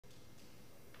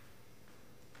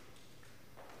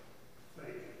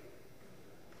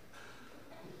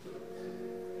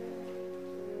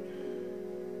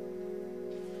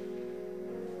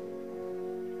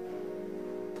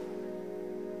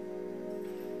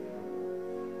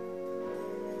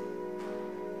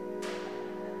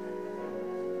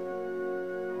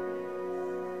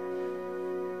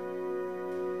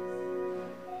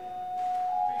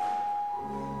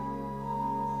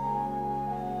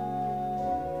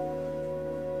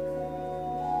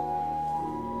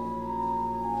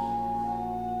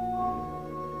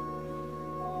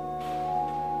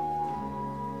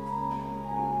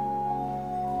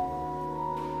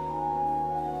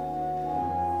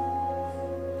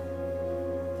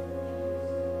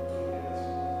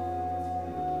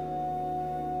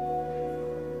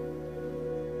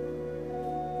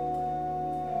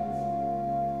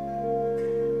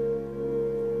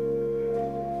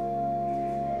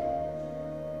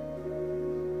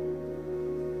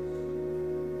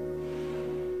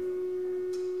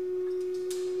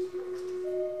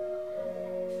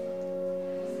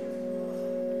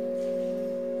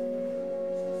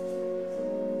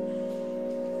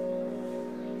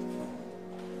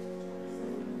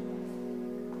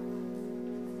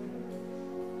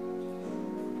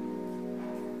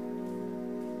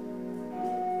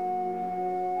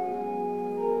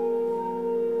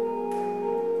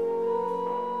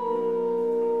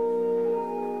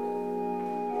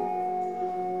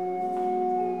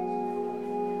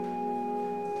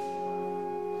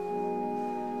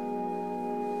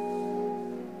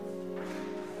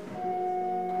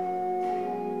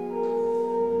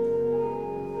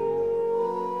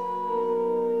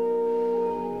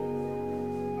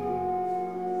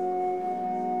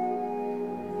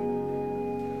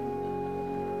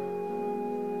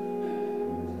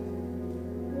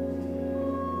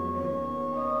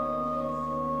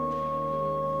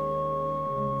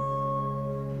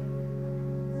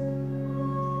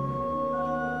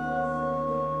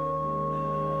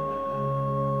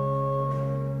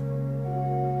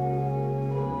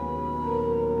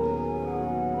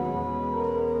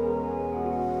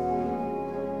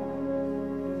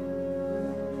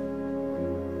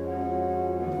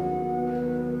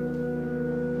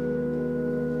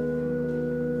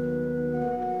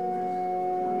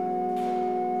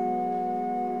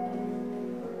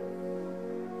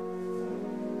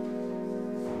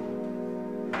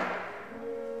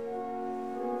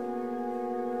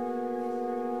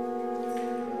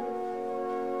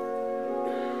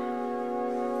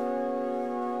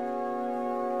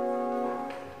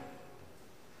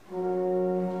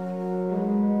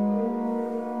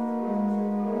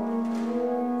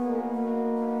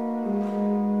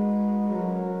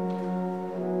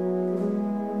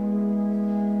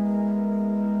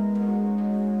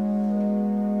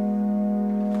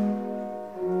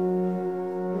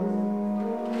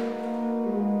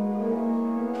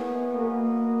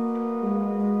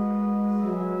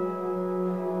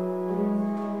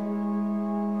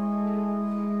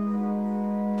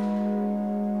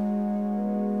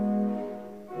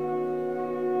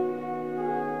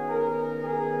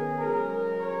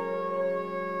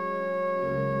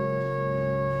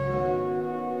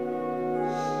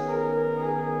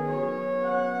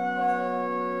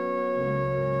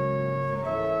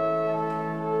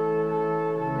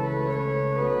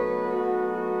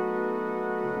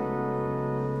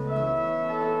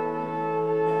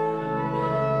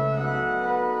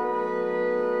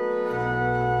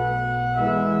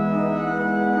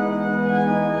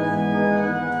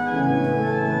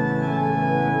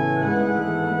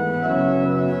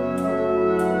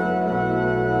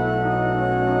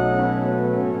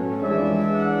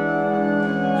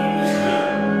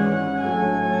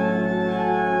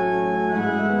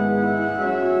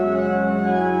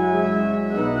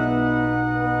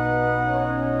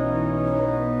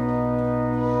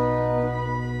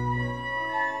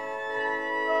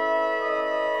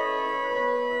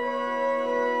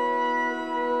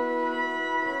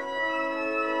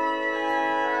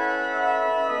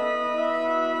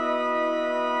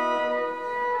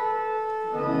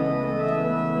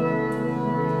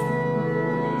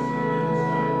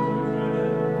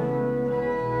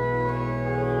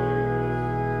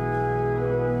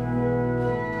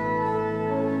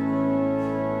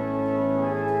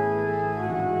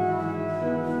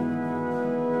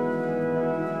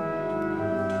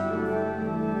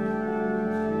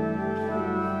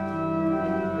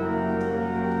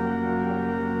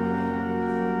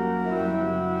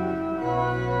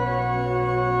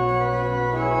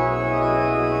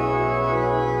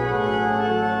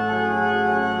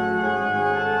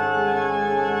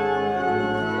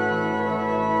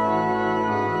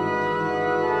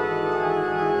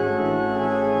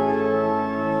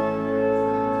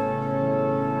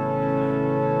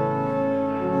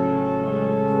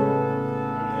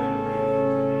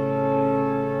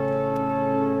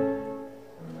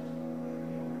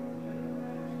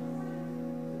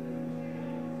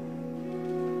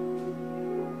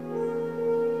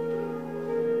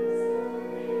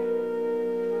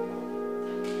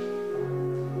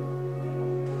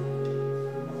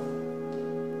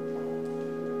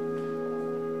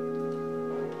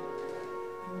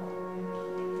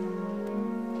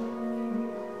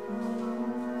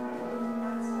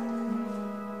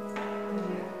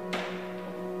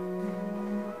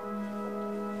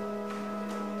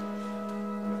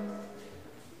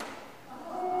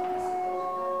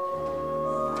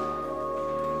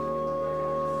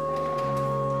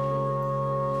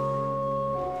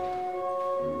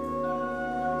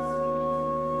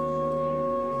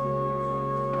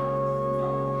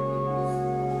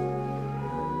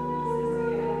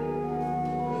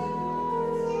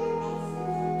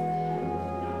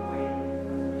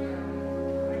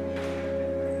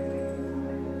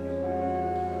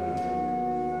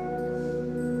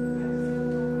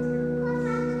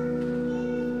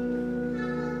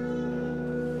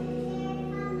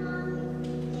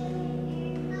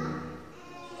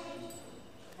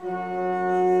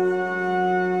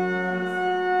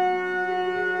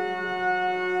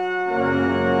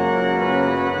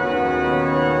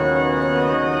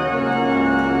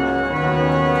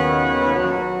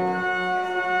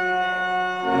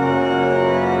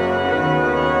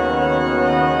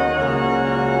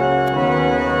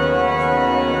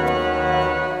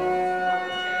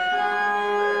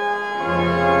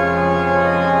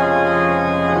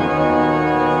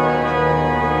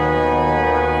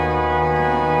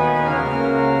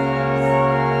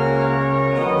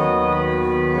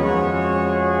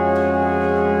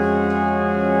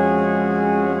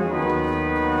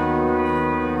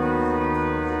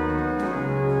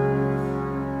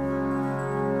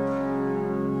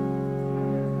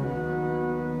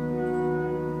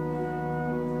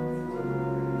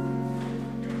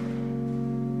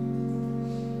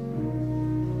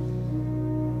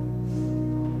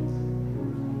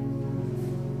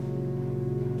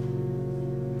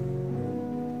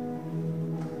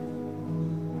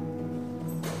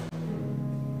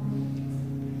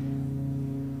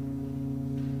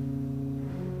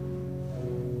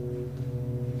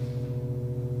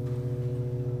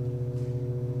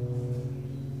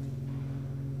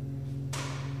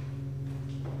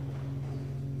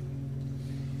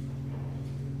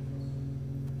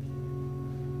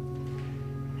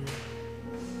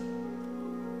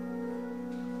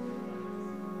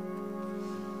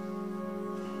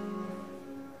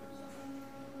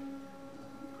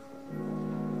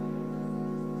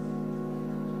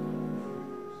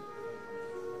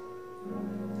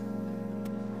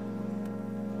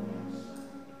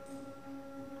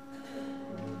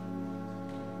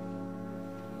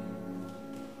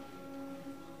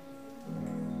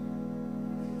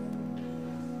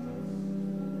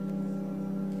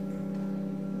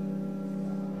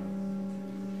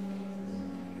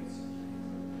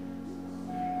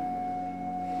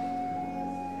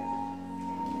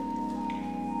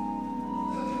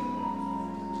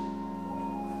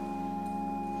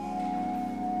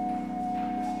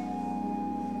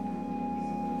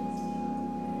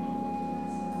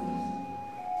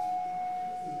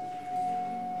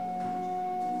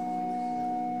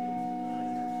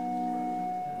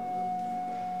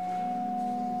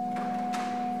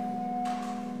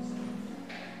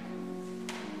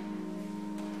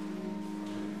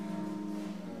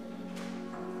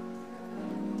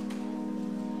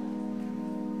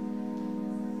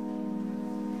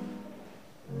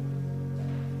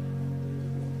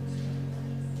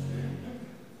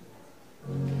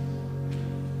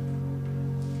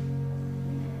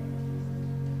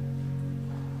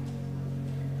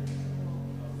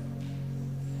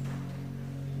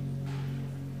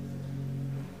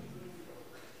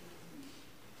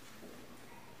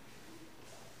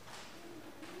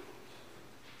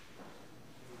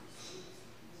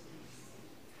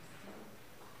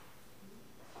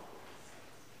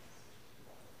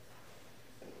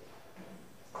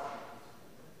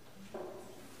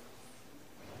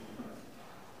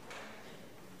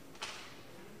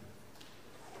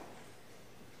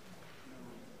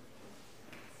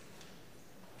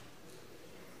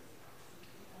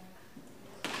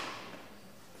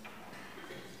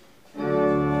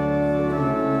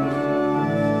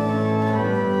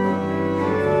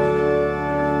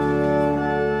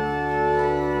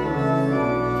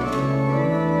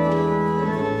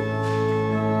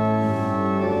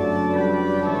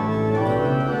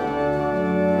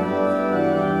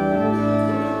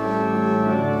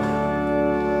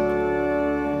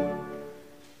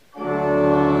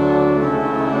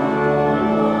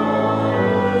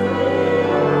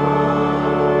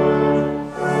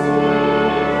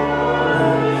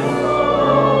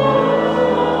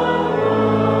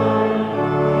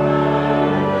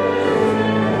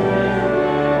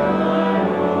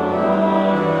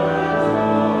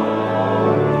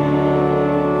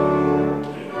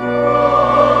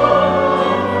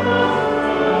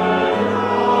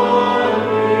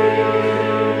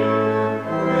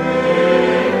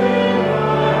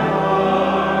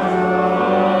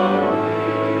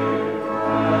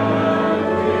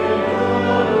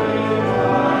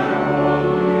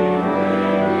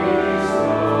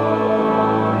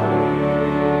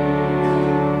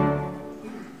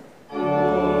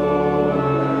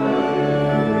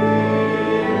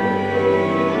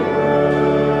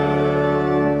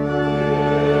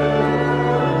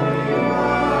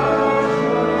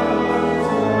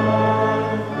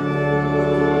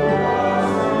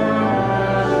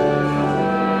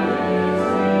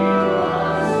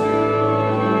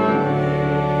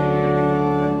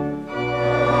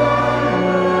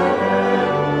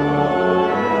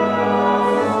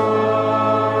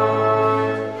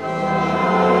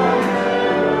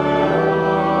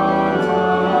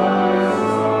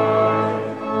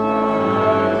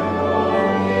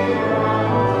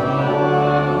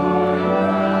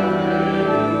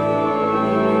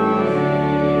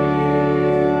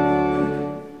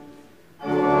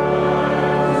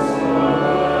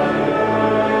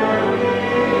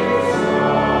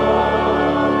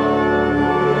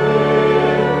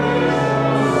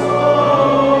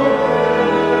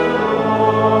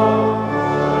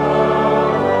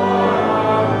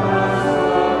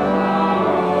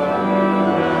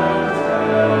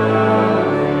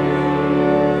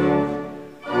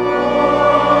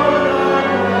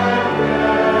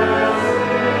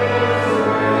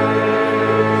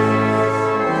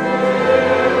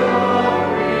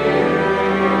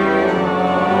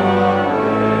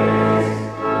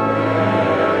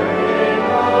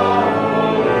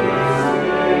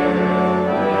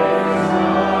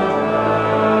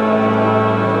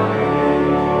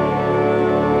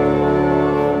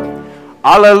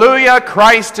Alleluia,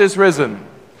 Christ is risen.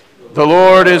 The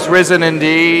Lord is risen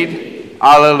indeed.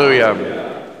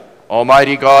 Alleluia.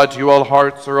 Almighty God, to you all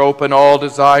hearts are open, all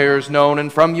desires known,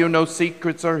 and from you no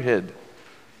secrets are hid.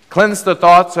 Cleanse the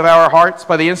thoughts of our hearts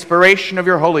by the inspiration of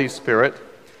your Holy Spirit,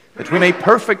 that we may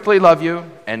perfectly love you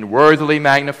and worthily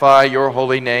magnify your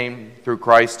holy name through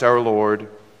Christ our Lord.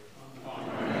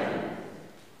 Amen.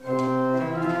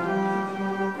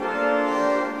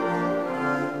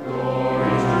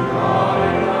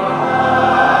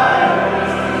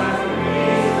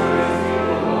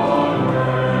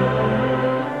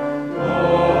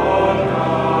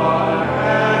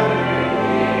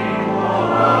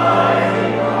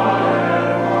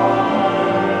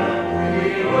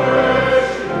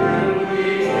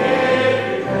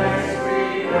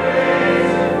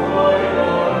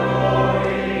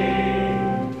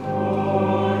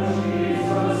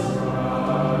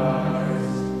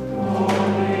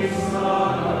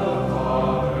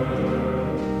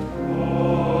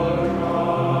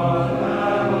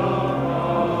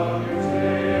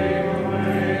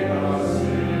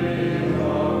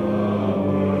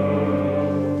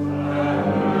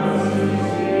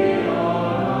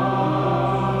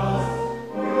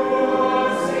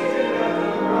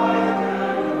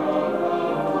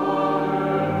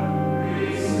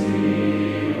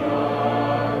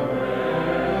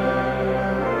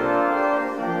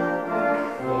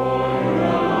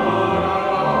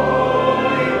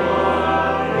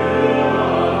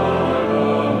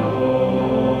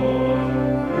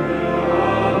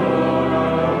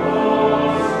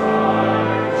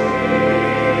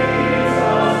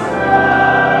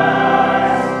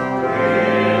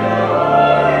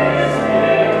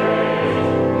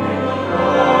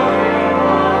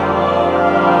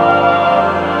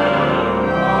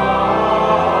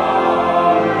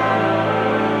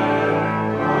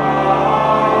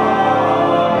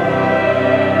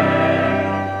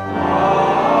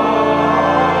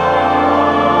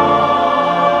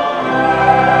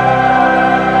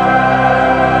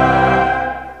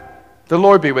 The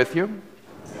Lord be with you.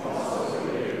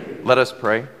 Let us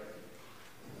pray.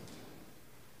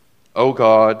 O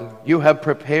God, you have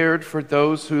prepared for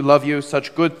those who love you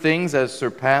such good things as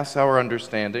surpass our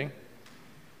understanding.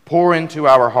 Pour into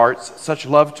our hearts such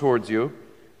love towards you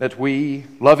that we,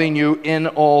 loving you in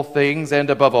all things and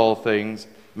above all things,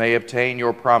 may obtain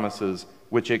your promises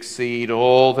which exceed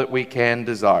all that we can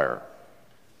desire.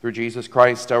 Through Jesus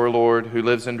Christ our Lord, who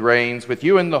lives and reigns with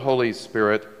you in the Holy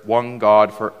Spirit, one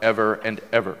God forever and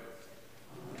ever.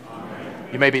 Amen.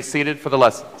 You may be seated for the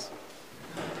lessons.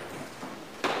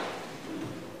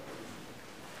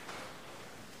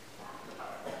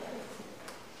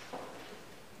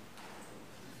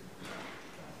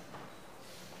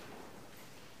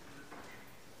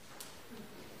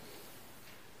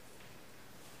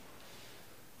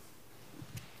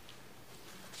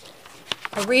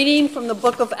 A reading from the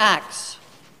book of Acts.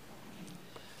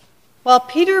 While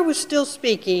Peter was still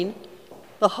speaking,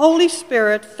 the Holy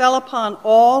Spirit fell upon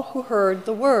all who heard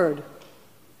the word.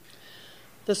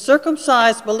 The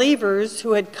circumcised believers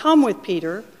who had come with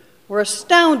Peter were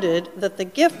astounded that the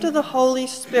gift of the Holy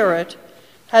Spirit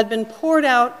had been poured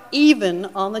out even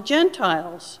on the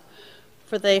Gentiles,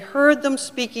 for they heard them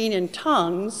speaking in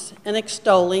tongues and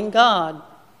extolling God.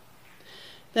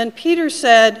 Then Peter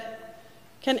said,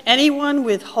 "Can anyone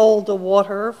withhold the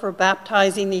water for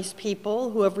baptizing these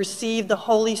people who have received the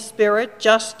Holy Spirit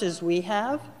just as we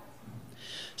have?"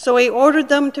 So he ordered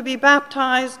them to be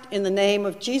baptized in the name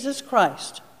of Jesus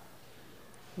Christ.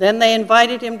 Then they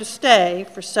invited him to stay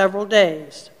for several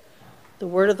days. The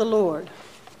word of the Lord.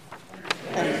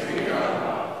 Thanks be to God.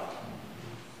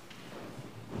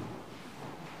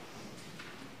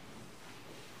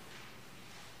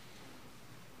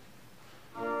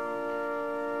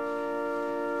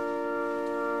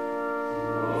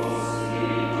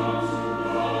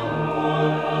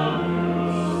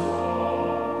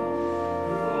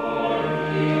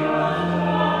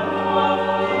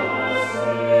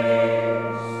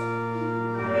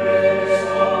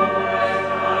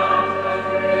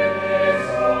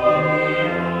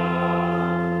 Amen.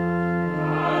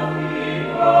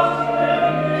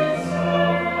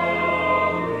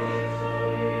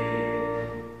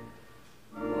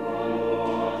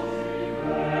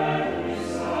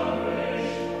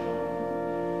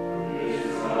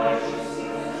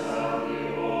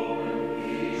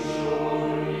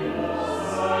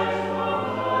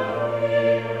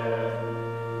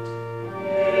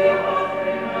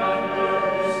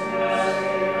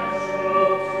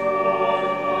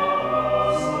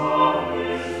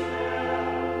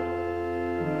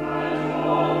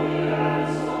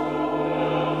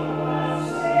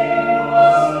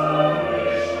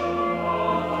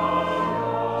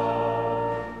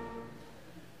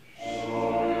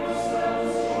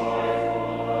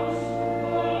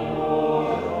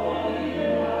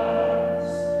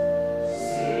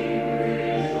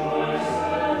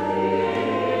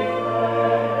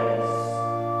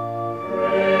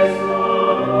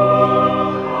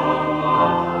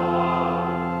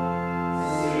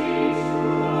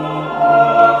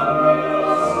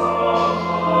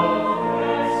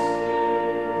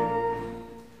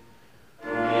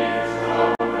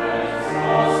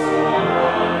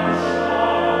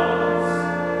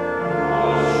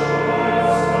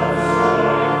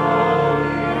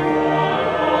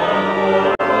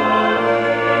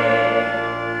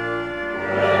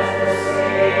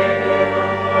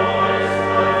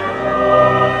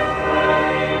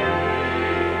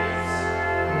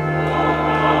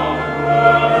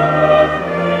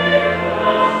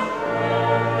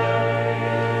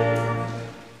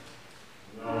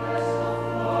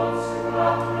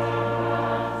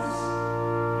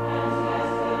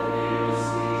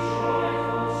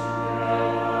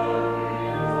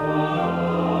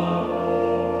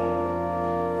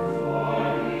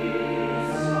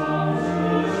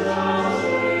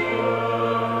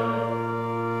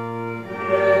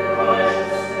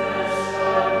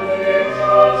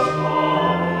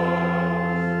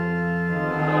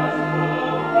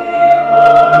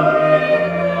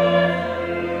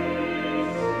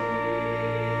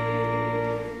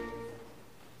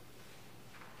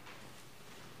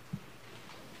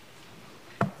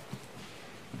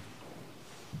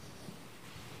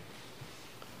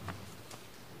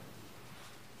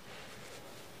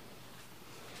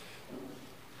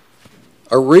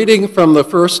 A reading from the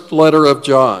first letter of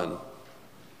John.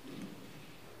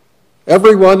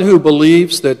 Everyone who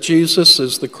believes that Jesus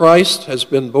is the Christ has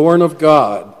been born of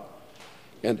God,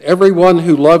 and everyone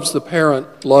who loves the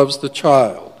parent loves the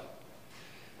child.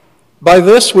 By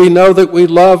this we know that we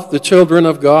love the children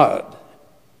of God,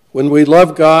 when we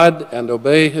love God and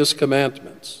obey his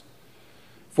commandments.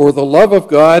 For the love of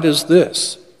God is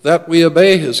this, that we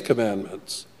obey his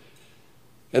commandments.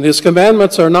 And his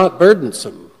commandments are not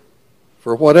burdensome,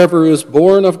 for whatever is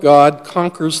born of God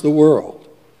conquers the world.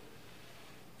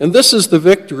 And this is the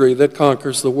victory that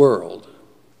conquers the world,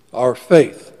 our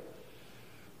faith.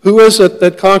 Who is it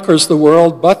that conquers the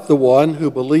world but the one who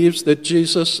believes that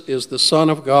Jesus is the Son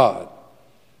of God?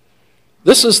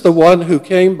 This is the one who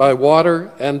came by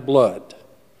water and blood,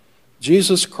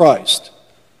 Jesus Christ,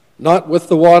 not with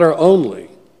the water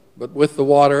only, but with the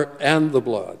water and the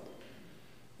blood.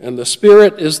 And the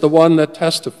Spirit is the one that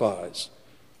testifies,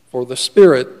 for the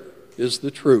Spirit is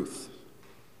the truth.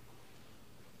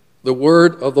 The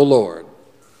word of the Lord.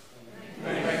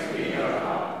 Thanks be to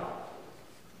God.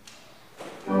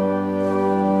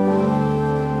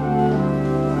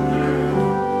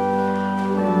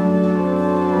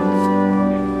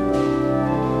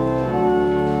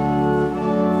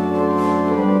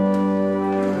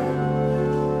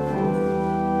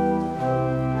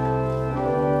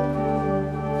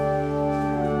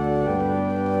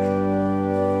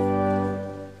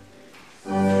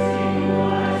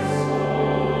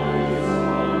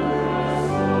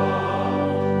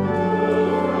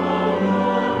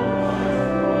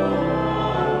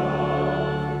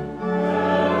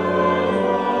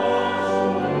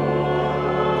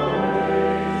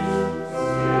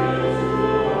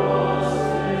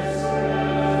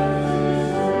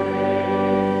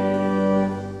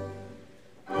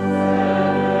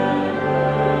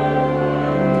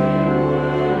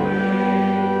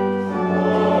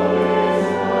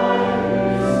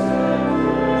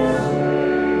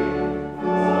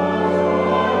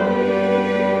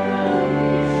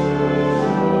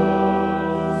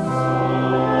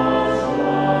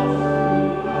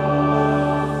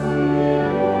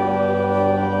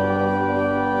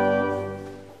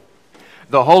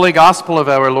 The Holy Gospel of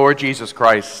our Lord Jesus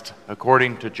Christ,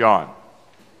 according to John.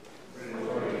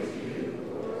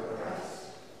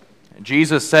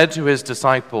 Jesus said to his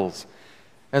disciples,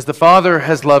 "As the Father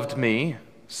has loved me,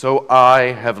 so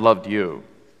I have loved you.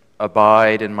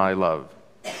 Abide in my love.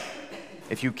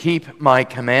 If you keep my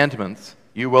commandments,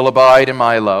 you will abide in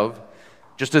my love,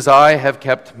 just as I have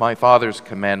kept my Father's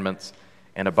commandments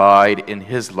and abide in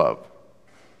his love.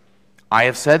 I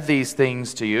have said these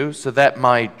things to you so that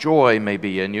my joy may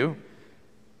be in you,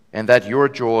 and that your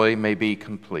joy may be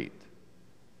complete.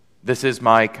 This is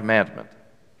my commandment,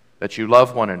 that you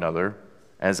love one another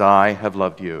as I have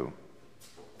loved you.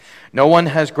 No one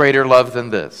has greater love than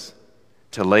this,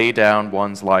 to lay down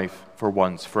one's life for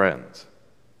one's friends.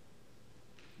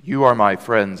 You are my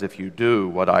friends if you do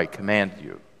what I command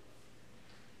you.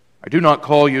 I do not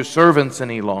call you servants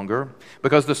any longer,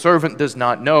 because the servant does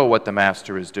not know what the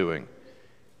master is doing.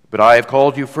 But I have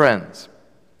called you friends,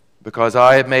 because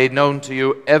I have made known to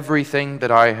you everything that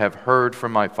I have heard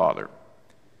from my Father.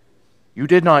 You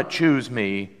did not choose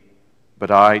me,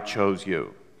 but I chose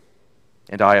you.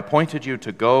 And I appointed you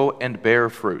to go and bear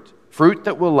fruit, fruit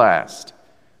that will last,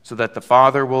 so that the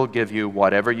Father will give you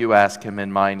whatever you ask him in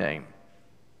my name.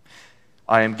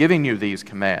 I am giving you these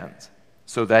commands,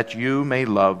 so that you may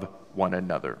love one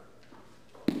another."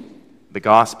 The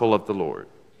Gospel of the Lord.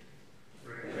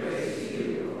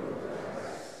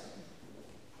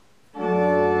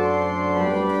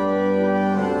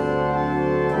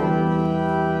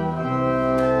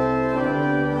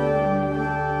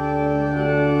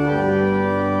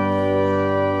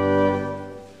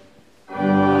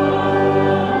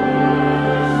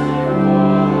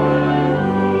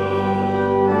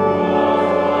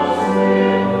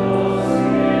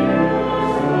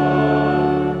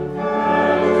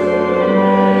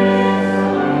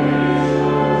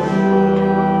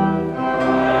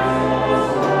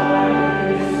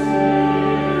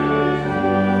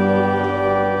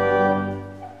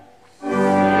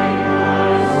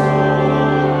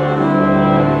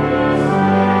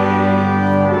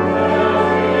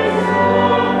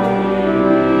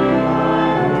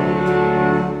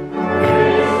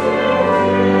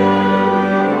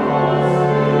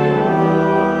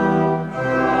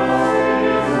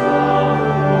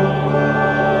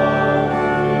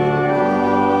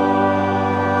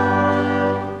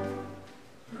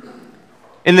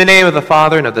 In the name of the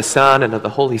Father, and of the Son, and of the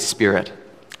Holy Spirit.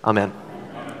 Amen.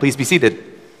 Please be seated.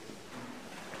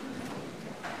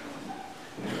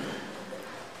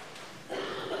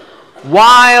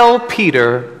 While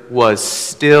Peter was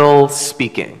still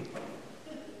speaking.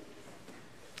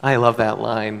 I love that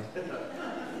line.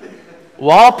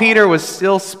 While Peter was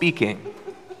still speaking,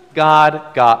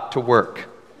 God got to work.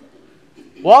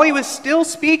 While he was still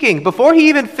speaking, before he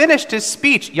even finished his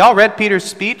speech, y'all read Peter's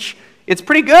speech? It's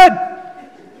pretty good.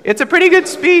 It's a pretty good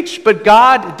speech, but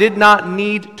God did not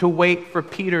need to wait for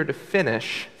Peter to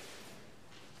finish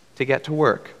to get to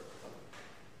work.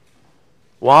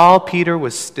 While Peter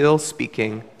was still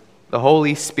speaking, the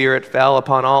Holy Spirit fell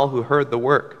upon all who heard the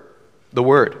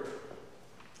word.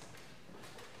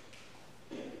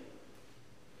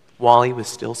 While he was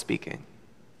still speaking.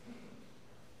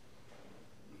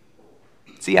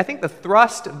 See, I think the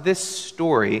thrust of this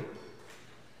story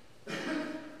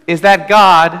is that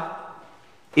God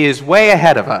is way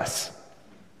ahead of us.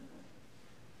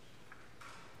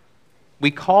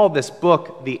 We call this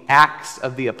book the Acts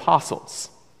of the Apostles.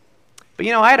 But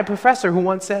I had a professor who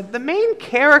once said, the main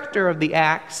character of the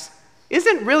Acts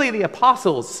isn't really the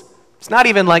apostles. It's not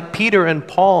even like Peter and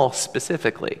Paul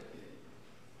specifically.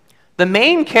 The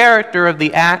main character of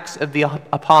the Acts of the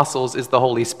Apostles is the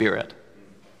Holy Spirit.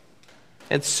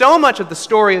 And so much of the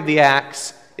story of the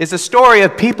Acts is a story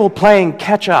of people playing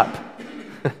catch-up.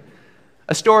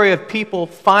 A story of people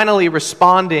finally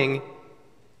responding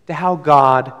to how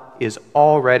God is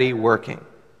already working.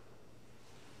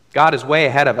 God is way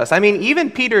ahead of us. I mean, even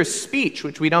Peter's speech,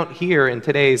 which we don't hear in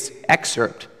today's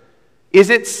excerpt, is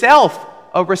itself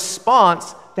a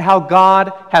response to how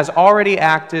God has already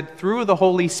acted through the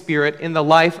Holy Spirit in the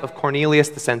life of Cornelius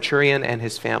the centurion and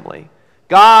his family.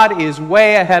 God is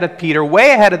way ahead of Peter,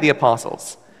 way ahead of the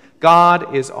apostles.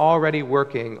 God is already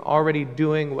working, already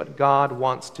doing what God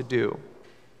wants to do.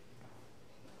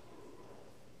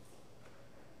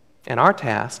 And our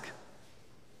task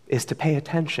is to pay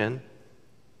attention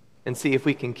and see if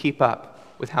we can keep up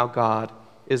with how God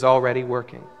is already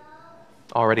working,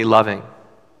 already loving.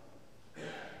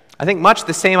 I think much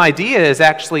the same idea is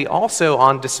actually also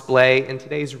on display in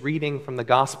today's reading from the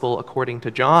Gospel according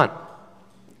to John.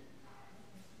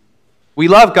 We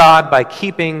love God by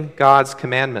keeping God's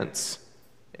commandments.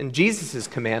 And Jesus'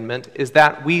 commandment is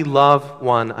that we love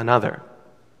one another.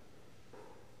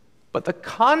 But the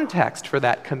context for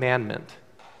that commandment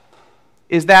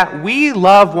is that we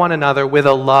love one another with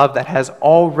a love that has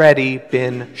already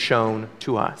been shown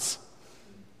to us.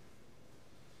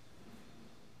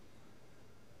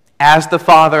 As the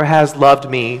Father has loved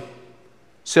me,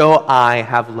 so I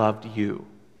have loved you.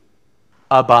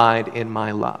 Abide in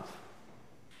my love.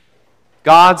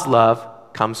 God's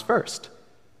love comes first.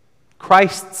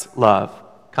 Christ's love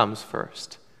comes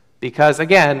first. Because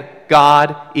again,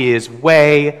 God is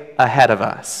way ahead of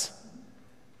us.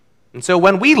 And so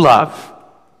when we love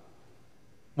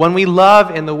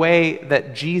in the way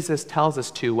that Jesus tells us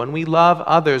to, when we love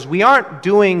others, we aren't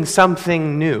doing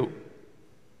something new.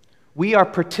 We are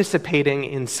participating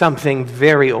in something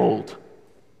very old,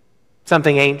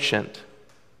 something ancient,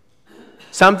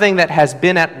 something that has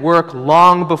been at work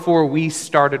long before we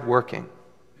started working.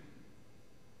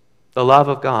 The love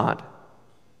of God,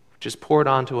 which is poured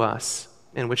onto us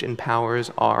and which empowers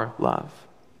our love.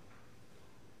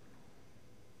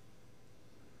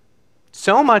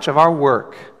 So much of our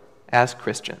work as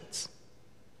Christians,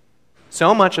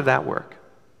 so much of that work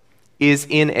is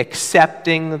in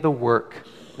accepting the work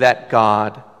that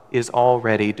God is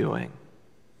already doing.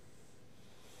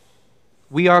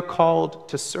 We are called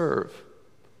to serve,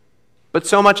 but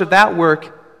so much of that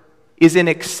work is in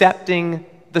accepting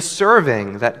the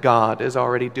serving that God is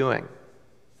already doing.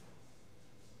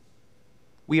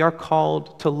 We are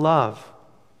called to love,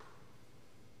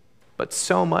 but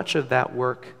so much of that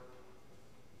work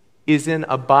is in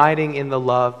abiding in the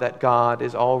love that God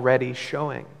is already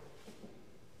showing.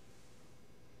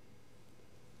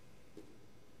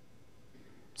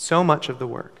 So much of the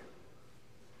work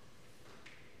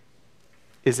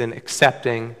is in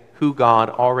accepting who God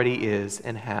already is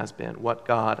and has been, what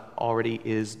God already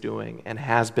is doing and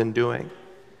has been doing.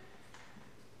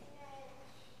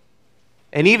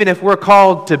 And even if we're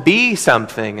called to be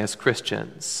something as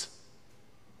Christians,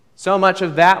 so much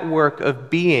of that work of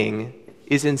being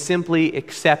is in simply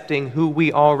accepting who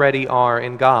we already are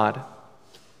in God,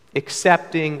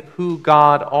 accepting who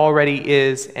God already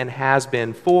is and has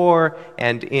been for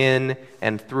and in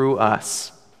and through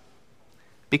us,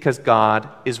 because God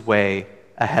is way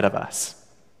ahead of us.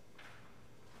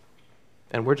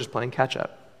 And we're just playing catch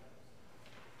up.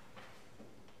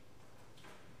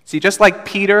 See, just like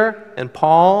Peter and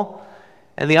Paul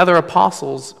and the other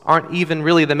apostles aren't even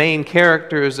really the main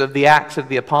characters of the Acts of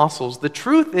the Apostles. The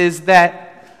truth is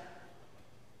that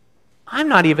I'm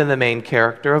not even the main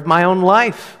character of my own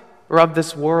life or of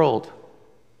this world.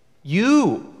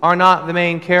 You are not the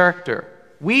main character.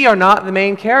 We are not the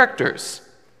main characters.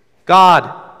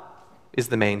 God is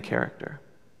the main character.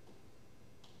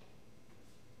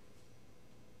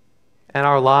 And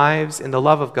our lives in the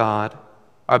love of God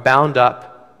are bound up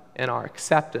in our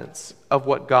acceptance of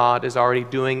what God is already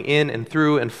doing in and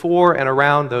through and for and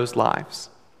around those lives.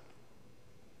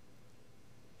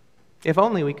 If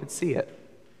only we could see it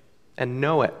and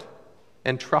know it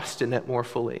and trust in it more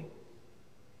fully.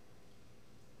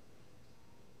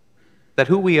 That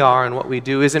who we are and what we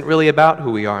do isn't really about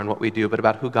who we are and what we do, but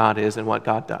about who God is and what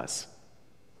God does.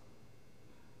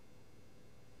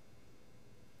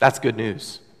 That's good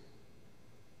news.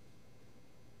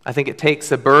 I think it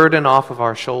takes a burden off of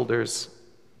our shoulders,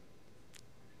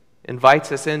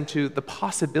 invites us into the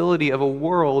possibility of a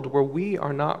world where we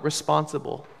are not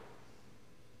responsible,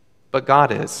 but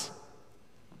God is.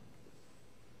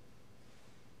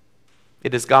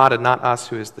 It is God and not us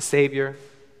who is the Savior,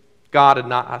 God and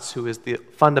not us who is the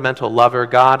fundamental lover,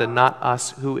 God and not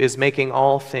us who is making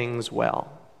all things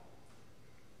well.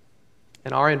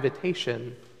 And our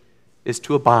invitation is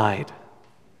to abide,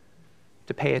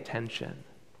 to pay attention,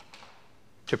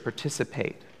 to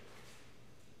participate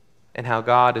in how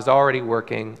God is already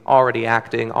working, already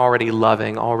acting, already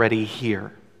loving, already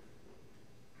here.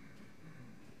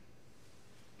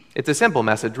 It's a simple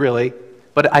message, really,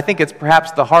 but I think it's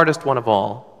perhaps the hardest one of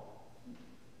all.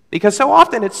 Because so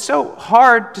often it's so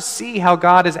hard to see how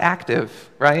God is active,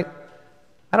 right?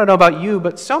 I don't know about you,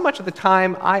 but so much of the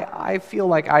time I feel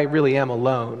like I really am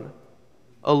alone.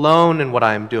 Alone in what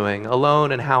I'm doing,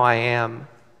 alone in how I am.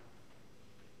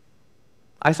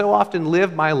 I so often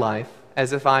live my life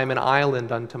as if I'm an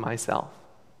island unto myself,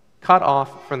 cut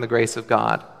off from the grace of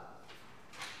God.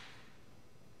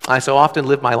 I so often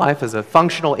live my life as a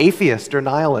functional atheist or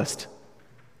nihilist.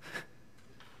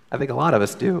 I think a lot of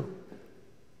us do.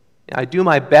 I do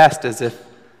my best as if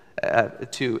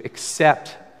to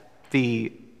accept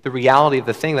the reality of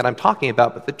the thing that I'm talking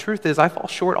about, but the truth is I fall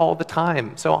short all the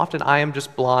time. So often I am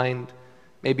just blind,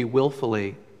 maybe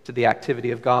willfully, to the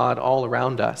activity of God all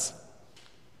around us.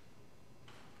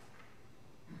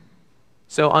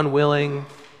 So unwilling,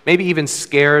 maybe even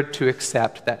scared to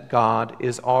accept that God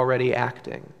is already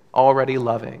acting, already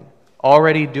loving,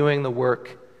 already doing the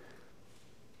work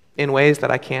in ways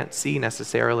that I can't see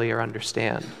necessarily or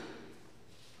understand.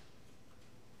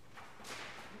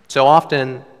 So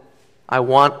often, I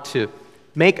want to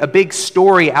make a big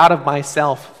story out of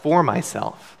myself for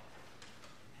myself.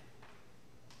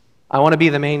 I want to be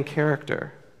the main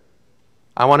character.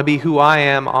 I want to be who I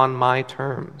am on my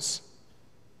terms.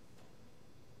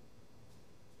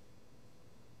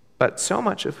 But so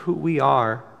much of who we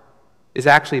are is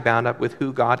actually bound up with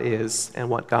who God is and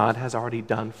what God has already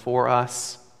done for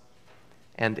us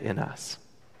and in us.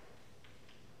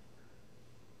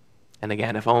 And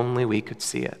again, if only we could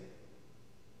see it.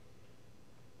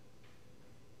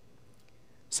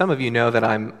 Some of you know that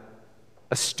I'm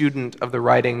a student of the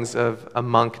writings of a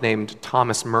monk named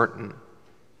Thomas Merton,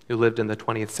 who lived in the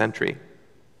 20th century.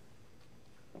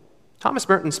 Thomas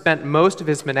Merton spent most of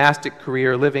his monastic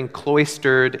career living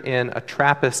cloistered in a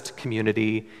Trappist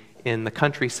community in the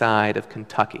countryside of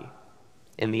Kentucky,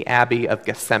 in the Abbey of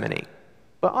Gethsemane.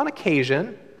 But on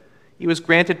occasion, he was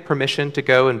granted permission to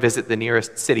go and visit the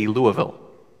nearest city, Louisville.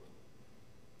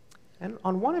 And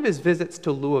on one of his visits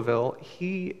to Louisville,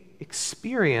 he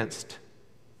experienced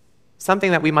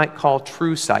something that we might call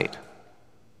true sight.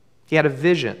 He had a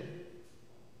vision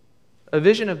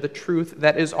of the truth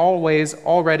that is always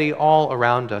already all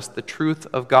around us, the truth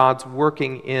of God's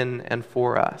working in and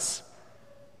for us.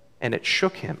 And it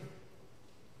shook him.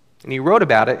 And he wrote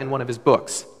about it in one of his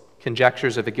books,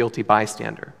 Conjectures of a Guilty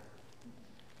Bystander.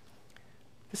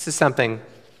 This is something,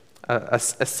 a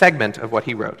segment of what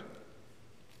he wrote.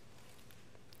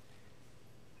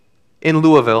 In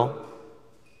Louisville,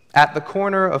 at the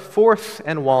corner of 4th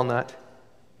and Walnut,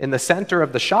 in the center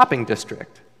of the shopping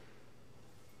district,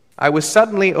 I was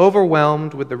suddenly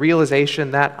overwhelmed with the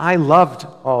realization that I loved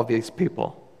all these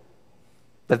people,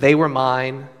 that they were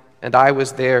mine and I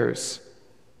was theirs,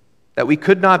 that we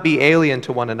could not be alien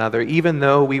to one another even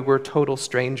though we were total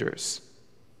strangers.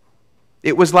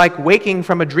 It was like waking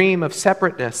from a dream of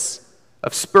separateness,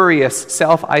 of spurious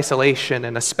self-isolation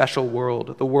in a special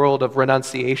world, the world of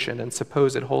renunciation and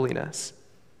supposed holiness.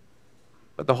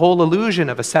 But the whole illusion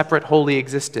of a separate holy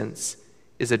existence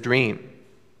is a dream.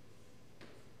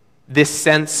 This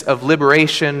sense of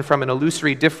liberation from an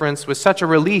illusory difference was such a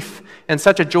relief and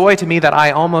such a joy to me that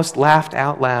I almost laughed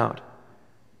out loud.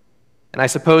 And I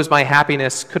suppose my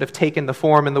happiness could have taken the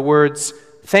form in the words,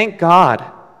 "Thank God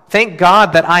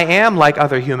that I am like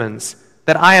other humans,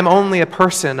 that I am only a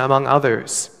person among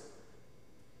others."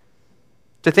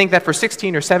 To think that for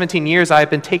 16 or 17 years I have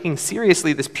been taking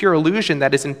seriously this pure illusion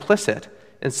that is implicit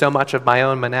in so much of my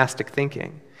own monastic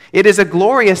thinking. It is a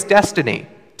glorious destiny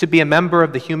to be a member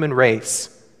of the human race,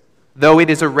 though it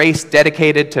is a race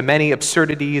dedicated to many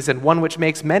absurdities and one which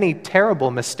makes many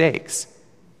terrible mistakes.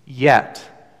 Yet,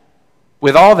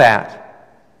 with all that,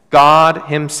 God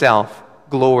himself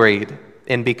gloried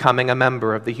in becoming a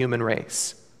member of the human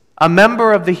race. A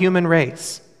member of the human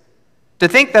race. To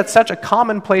think that such a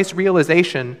commonplace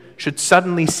realization should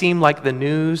suddenly seem like the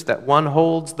news that one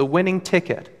holds the winning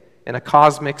ticket in a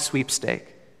cosmic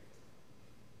sweepstake.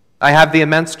 I have the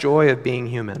immense joy of being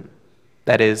human,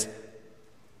 that is,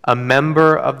 a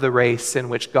member of the race in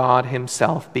which God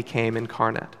himself became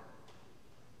incarnate.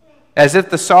 As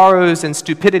if the sorrows and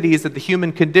stupidities of the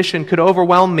human condition could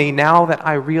overwhelm me now that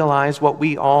I realize what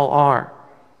we all are.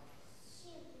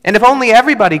 And if only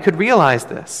everybody could realize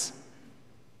this.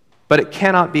 But it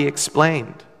cannot be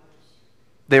explained.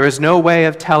 There is no way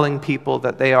of telling people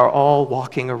that they are all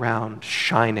walking around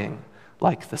shining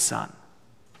like the sun.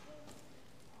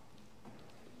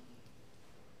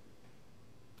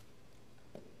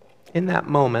 In that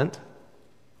moment,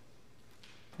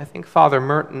 I think Father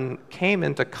Merton came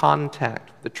into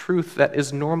contact with the truth that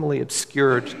is normally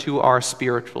obscured to our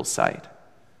spiritual sight.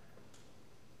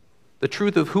 The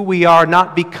truth of who we are,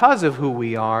 not because of who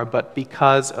we are, but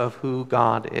because of who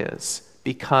God is,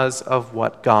 because of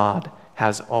what God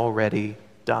has already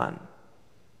done.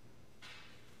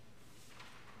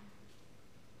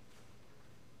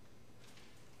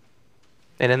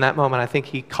 And in that moment, I think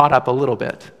he caught up a little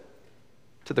bit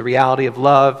to the reality of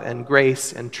love and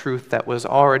grace and truth that was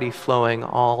already flowing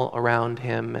all around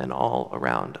him and all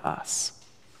around us.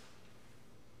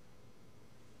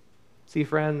 See,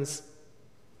 friends,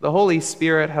 the Holy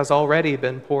Spirit has already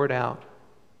been poured out.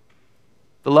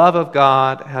 The love of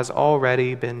God has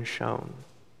already been shown.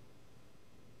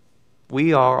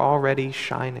 We are already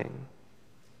shining,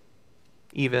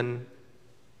 even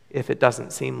if it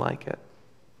doesn't seem like it,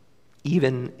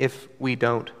 even if we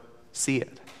don't see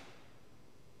it.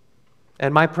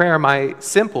 And my prayer, my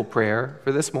simple prayer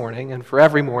for this morning and for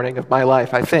every morning of my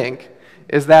life, I think,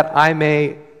 is that I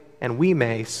may and we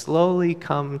may slowly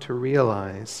come to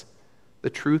realize the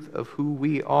truth of who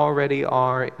we already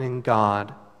are in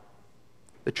God,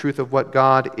 the truth of what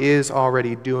God is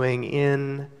already doing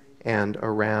in and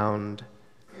around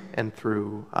and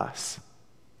through us.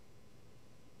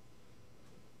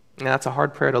 And that's a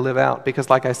hard prayer to live out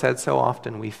because, like I said, so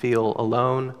often we feel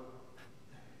alone.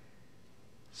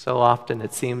 So often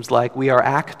it seems like we are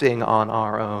acting on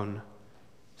our own.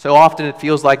 So often it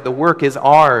feels like the work is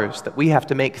ours, that we have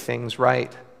to make things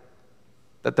right,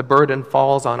 that the burden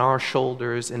falls on our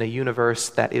shoulders in a universe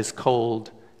that is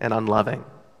cold and unloving.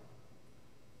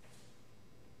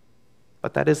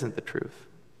 But that isn't the truth.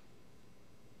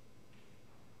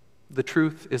 The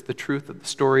truth is the truth of the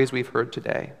stories we've heard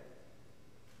today.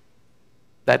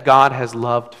 That God has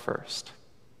loved first,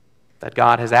 that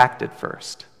God has acted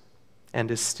first, and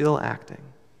is still acting.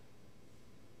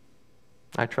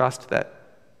 I trust that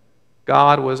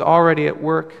God was already at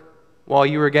work while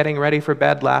you were getting ready for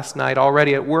bed last night,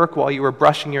 already at work while you were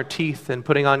brushing your teeth and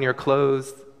putting on your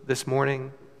clothes this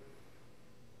morning,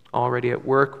 already at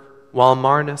work while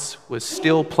Marnus was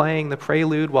still playing the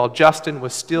prelude, while Justin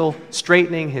was still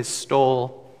straightening his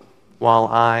stole, while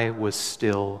I was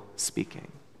still speaking.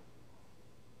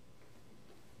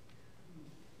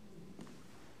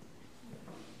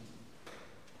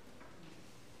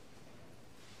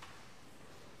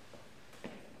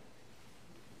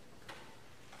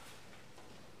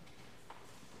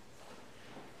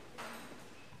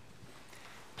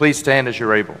 Please stand as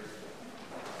you're able.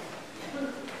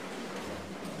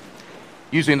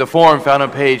 Using the form found on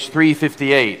page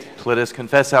 358, let us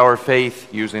confess our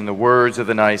faith using the words of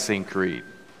the Nicene Creed.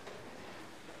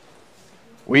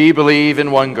 We believe in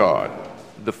one God,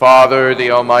 the Father, the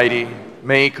Almighty,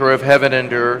 maker of heaven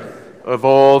and earth, of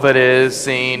all that is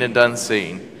seen and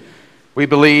unseen. We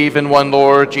believe in one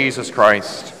Lord Jesus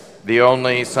Christ, the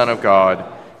only Son of God,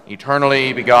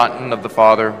 eternally begotten of the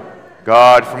Father,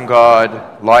 God from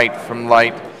God, light from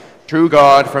light, true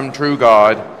God from true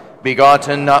God,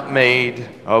 begotten, not made,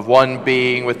 of one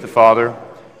being with the Father.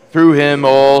 Through him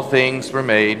all things were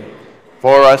made.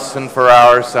 For us and for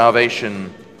our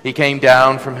salvation, he came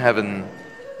down from heaven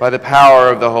by the power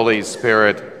of the Holy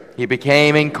Spirit he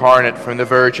became incarnate from the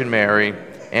Virgin Mary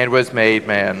and was made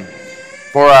man.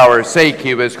 For our sake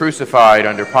he was crucified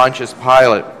under Pontius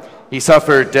Pilate. He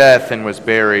suffered death and was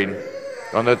buried.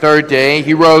 On the third day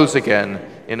he rose again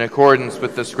in accordance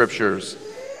with the Scriptures.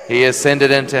 He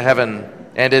ascended into heaven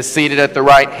and is seated at the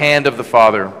right hand of the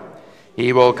Father.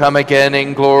 He will come again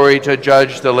in glory to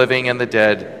judge the living and the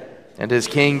dead, and his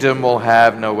kingdom will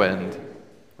have no end.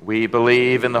 We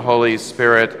believe in the Holy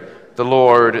Spirit, the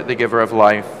Lord, the giver of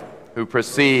life, who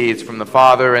proceeds from the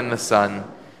Father and the Son.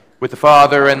 With the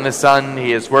Father and the Son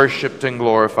he is worshipped and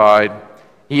glorified.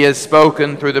 He has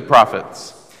spoken through the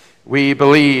prophets. We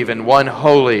believe in one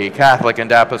holy, Catholic,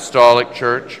 and Apostolic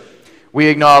Church. We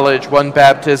acknowledge one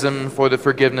baptism for the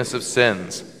forgiveness of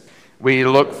sins. We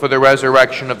look for the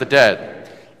resurrection of the dead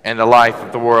and the life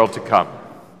of the world to come.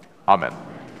 Amen.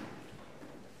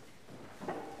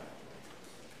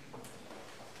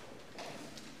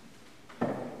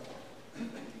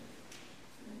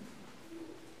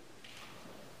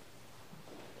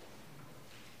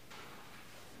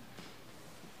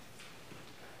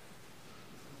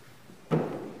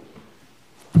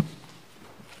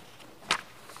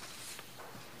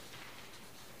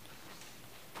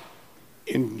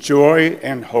 In joy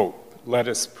and hope, let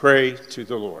us pray to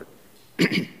the Lord.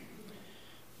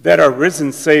 That our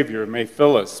risen Savior may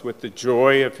fill us with the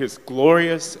joy of his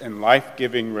glorious and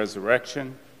life-giving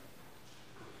resurrection.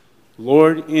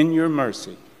 Lord, in your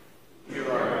mercy, hear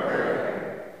our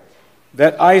prayer.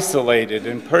 That isolated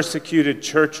and persecuted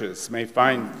churches may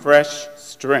find fresh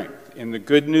strength in the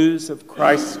good news of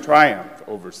Christ's triumph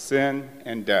over sin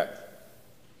and death.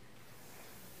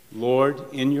 Lord,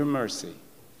 in your mercy,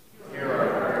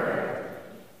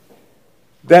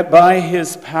 that by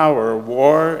his power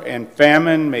war and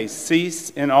famine may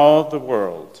cease in all the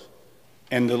world,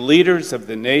 and the leaders of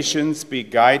the nations be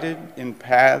guided in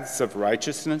paths of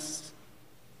righteousness.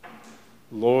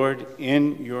 Lord,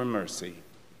 in your mercy.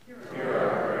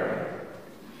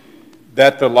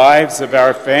 That the lives of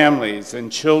our families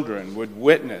and children would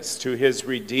witness to his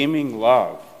redeeming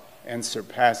love and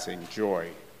surpassing joy.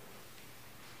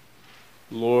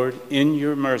 Lord, in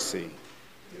your mercy,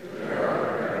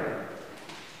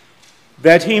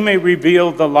 that he may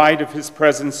reveal the light of his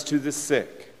presence to the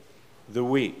sick, the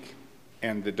weak,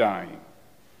 and the dying.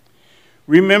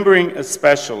 Remembering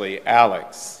especially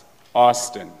Alex,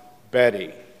 Austin,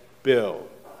 Betty, Bill,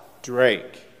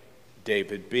 Drake,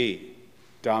 David B.,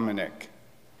 Dominic,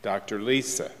 Dr.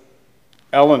 Lisa,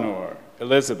 Eleanor,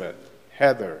 Elizabeth,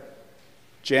 Heather,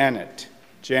 Janet,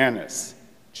 Janice,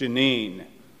 Janine,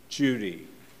 Judy,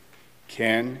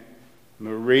 Ken,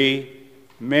 Marie,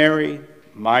 Mary,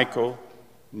 Michael,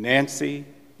 Nancy,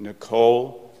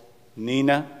 Nicole,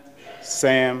 Nina,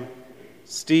 Sam,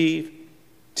 Steve,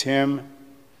 Tim,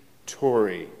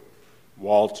 Tori,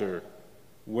 Walter,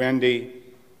 Wendy,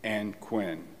 and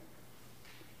Quinn.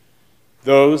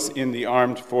 Those in the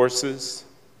armed forces,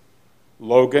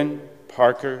 Logan,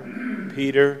 Parker,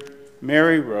 Peter,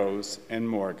 Mary Rose, and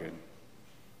Morgan.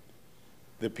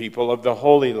 The people of the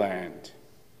Holy Land,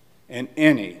 and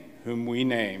any whom we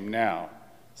name now,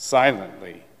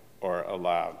 silently or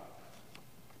aloud.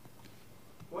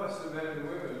 Bless the men and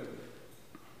women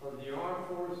of the armed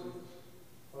forces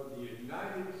of the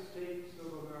United States of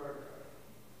America.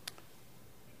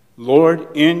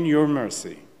 Lord, in your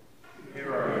mercy,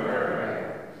 Hear our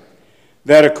prayer.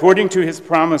 that according to his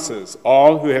promises,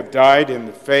 all who have died in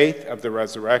the faith of the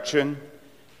resurrection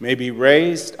may be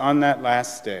raised on that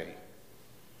last day,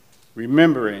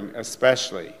 remembering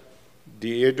especially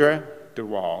Deidre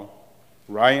DeWall,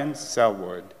 Ryan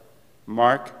Selwood,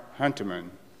 Mark Hunterman,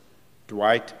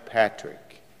 Dwight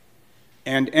Patrick,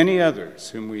 and any others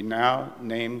whom we now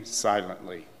name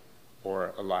silently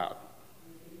or aloud.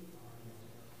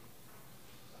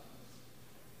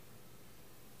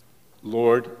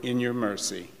 Lord, in your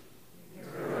mercy.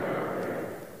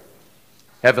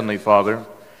 Heavenly Father,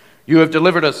 you have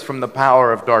delivered us from the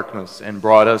power of darkness and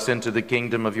brought us into the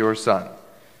kingdom of your Son.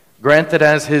 Grant that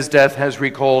as his death has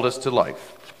recalled us to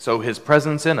life, so his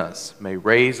presence in us may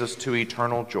raise us to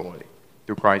eternal joy.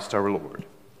 Through Christ our Lord.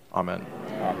 Amen.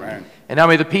 Amen. And now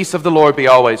may the peace of the Lord be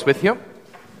always with you.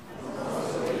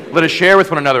 Let us share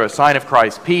with one another a sign of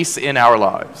Christ's peace in our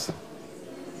lives.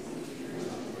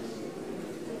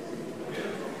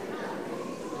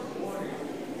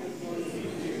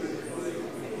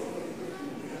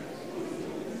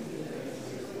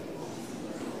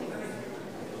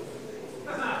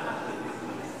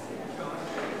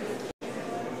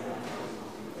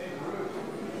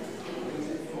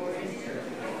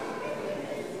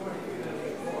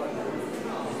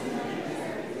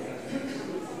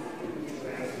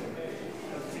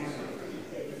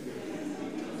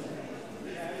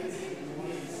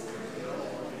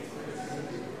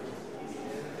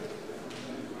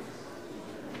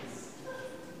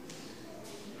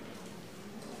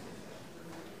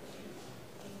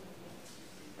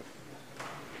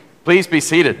 Please be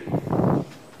seated.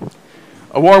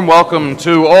 A warm welcome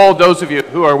to all those of you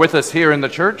who are with us here in the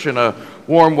church, and a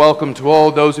warm welcome to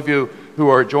all those of you who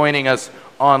are joining us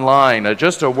online.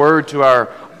 Just a word to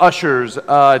our ushers,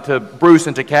 to Bruce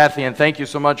and to Kathy, and thank you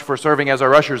so much for serving as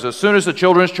our ushers. As soon as the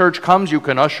children's church comes, you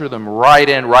can usher them right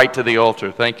in, right to the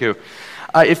altar. Thank you.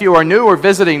 If you are new or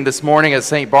visiting this morning at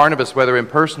St. Barnabas, whether in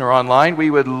person or online, we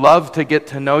would love to get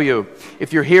to know you.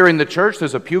 If you're here in the church,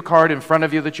 there's a pew card in front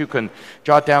of you that you can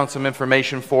jot down some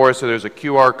information for. So there's a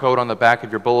QR code on the back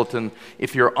of your bulletin.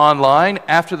 If you're online,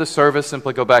 after the service,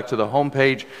 simply go back to the home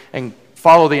page and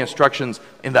follow the instructions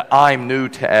in the I'm New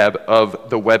tab of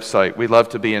the website. We'd love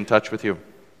to be in touch with you.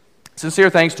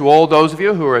 Sincere thanks to all those of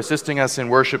you who are assisting us in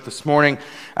worship this morning.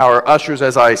 Our ushers,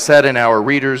 as I said, and our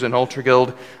readers in Altar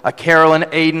Guild, Carolyn,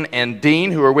 Aidan, and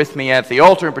Dean, who are with me at the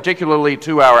altar, and particularly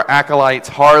to our acolytes,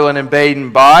 Harlan and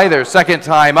Baden, by their second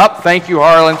time up. Thank you,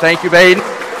 Harlan. Thank you, Baden.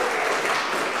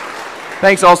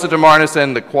 Thanks also to Marnus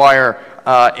and the choir,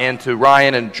 and to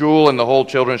Ryan and Jewel and the whole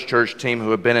Children's Church team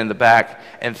who have been in the back.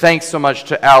 And thanks so much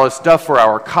to Alice Duff for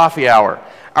our coffee hour.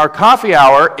 Our coffee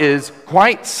hour is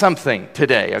quite something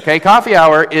today, okay? Coffee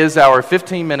hour is our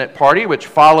 15-minute party, which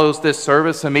follows this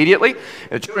service immediately.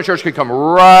 The Children's Church can come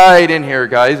right in here,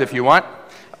 guys, if you want.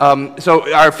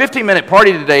 So our 15-minute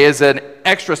party today is an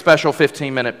extra special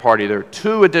 15-minute party. There are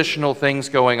two additional things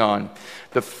going on.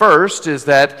 The first is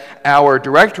that our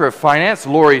Director of Finance,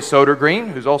 Lori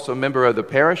Sodergreen, who's also a member of the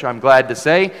parish, I'm glad to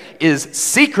say, is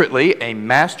secretly a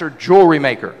master jewelry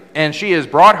maker. And she has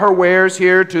brought her wares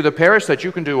here to the parish so that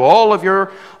you can do all of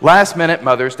your last-minute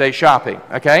Mother's Day shopping,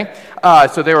 okay?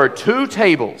 So there are two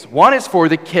tables. One is for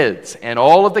the kids, and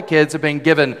all of the kids have been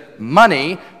given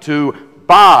money to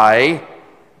buy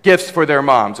gifts for their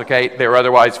moms, okay? They're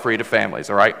otherwise free to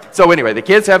families, all right? So anyway, the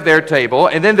kids have their table,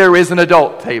 and then there is an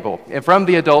adult table. And from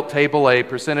the adult table, a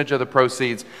percentage of the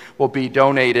proceeds will be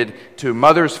donated to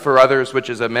Mothers for Others, which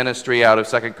is a ministry out of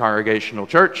Second Congregational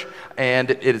Church,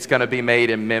 and it is going to be made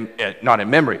not in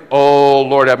memory. Oh,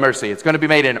 Lord have mercy. It's going to be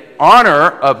made in honor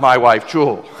of my wife,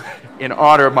 Jewel. In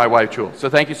honor of my wife, Jewel. So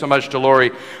thank you so much to Lori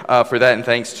for that, and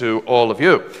thanks to all of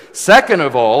you. Second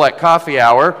of all, at coffee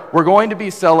hour, we're going to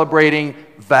be celebrating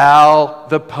Val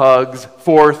the Pug's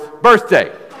 4th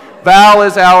birthday. Val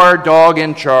is our dog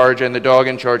in charge, and the dog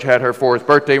in charge had her 4th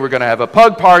birthday. We're going to have a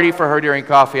pug party for her during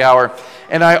coffee hour.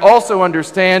 And I also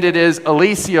understand it is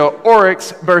Alicia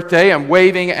Orick's birthday. I'm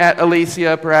waving at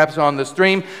Alicia, perhaps on the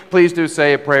stream. Please do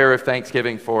say a prayer of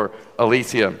thanksgiving for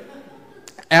Alicia.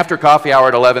 After coffee hour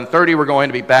at 11:30, we're going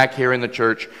to be back here in the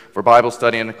church for Bible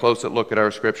study and a closer look at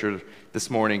our scriptures this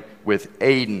morning with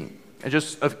Aidan. And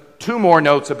just two more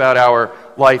notes about our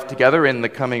life together in the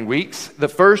coming weeks. The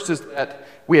first is that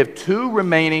we have two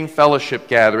remaining fellowship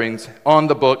gatherings on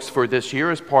the books for this year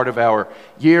as part of our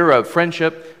year of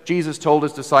friendship. Jesus told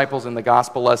his disciples in the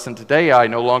gospel lesson today, I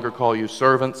no longer call you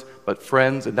servants, but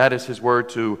friends, and that is his word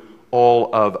to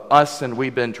all of us. And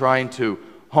we've been trying to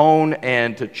hone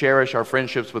and to cherish our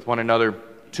friendships with one another.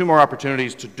 Two more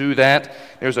opportunities to do that.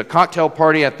 There's a cocktail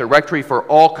party at the rectory for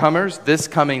all comers this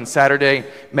coming Saturday,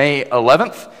 May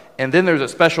 11th. And then there's a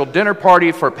special dinner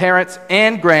party for parents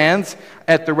and grands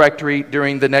at the rectory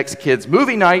during the next kids'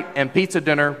 movie night and pizza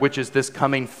dinner, which is this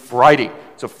coming Friday.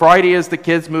 So Friday is the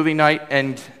kids' movie night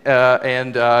and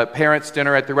parents'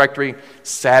 dinner at the rectory.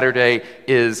 Saturday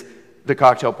is the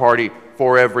cocktail party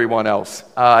for everyone else.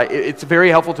 It's very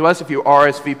helpful to us. If you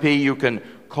RSVP, you can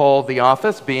call the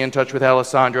office, be in touch with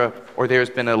Alessandra, or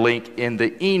there's been a link in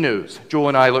the e-news. Jewel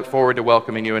and I look forward to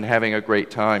welcoming you and having a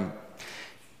great time.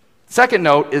 Second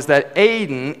note is that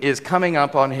Aidan is coming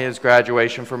up on his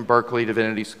graduation from Berkeley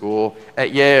Divinity School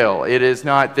at Yale. It is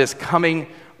not this coming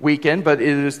weekend, but it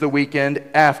is the weekend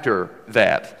after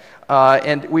that.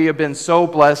 And we have been so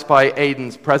blessed by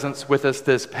Aidan's presence with us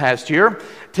this past year.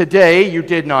 Today, you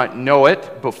did not know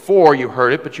it before you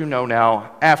heard it, but you know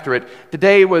now after it.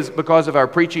 Today was because of our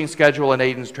preaching schedule and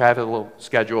Aidan's travel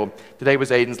schedule. Today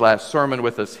was Aidan's last sermon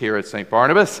with us here at St.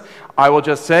 Barnabas. I will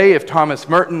just say, if Thomas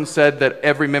Merton said that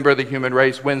every member of the human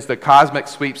race wins the cosmic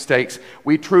sweepstakes,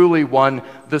 we truly won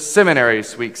the seminary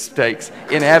sweepstakes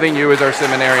in having you as our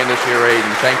seminarian this year,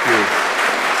 Aidan. Thank you.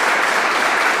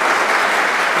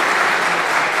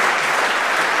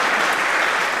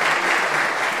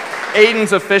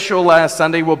 Aidan's official last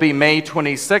Sunday will be May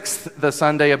 26th, the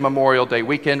Sunday of Memorial Day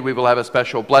weekend. We will have a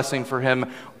special blessing for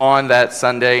him on that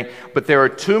Sunday. But there are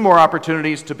two more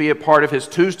opportunities to be a part of his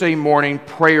Tuesday morning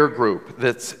prayer group.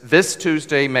 That's this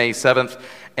Tuesday, May 7th,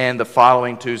 and the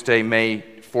following Tuesday, May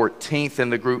 14th,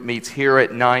 and the group meets here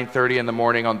at 9:30 in the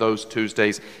morning on those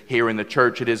Tuesdays here in the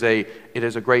church. It is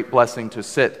a great blessing to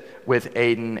sit with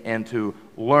Aidan and to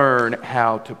learn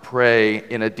how to pray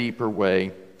in a deeper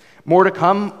way. More to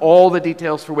come, all the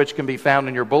details for which can be found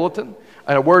in your bulletin.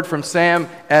 And a word from Sam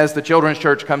as the Children's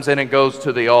Church comes in and goes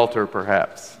to the altar,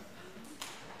 perhaps.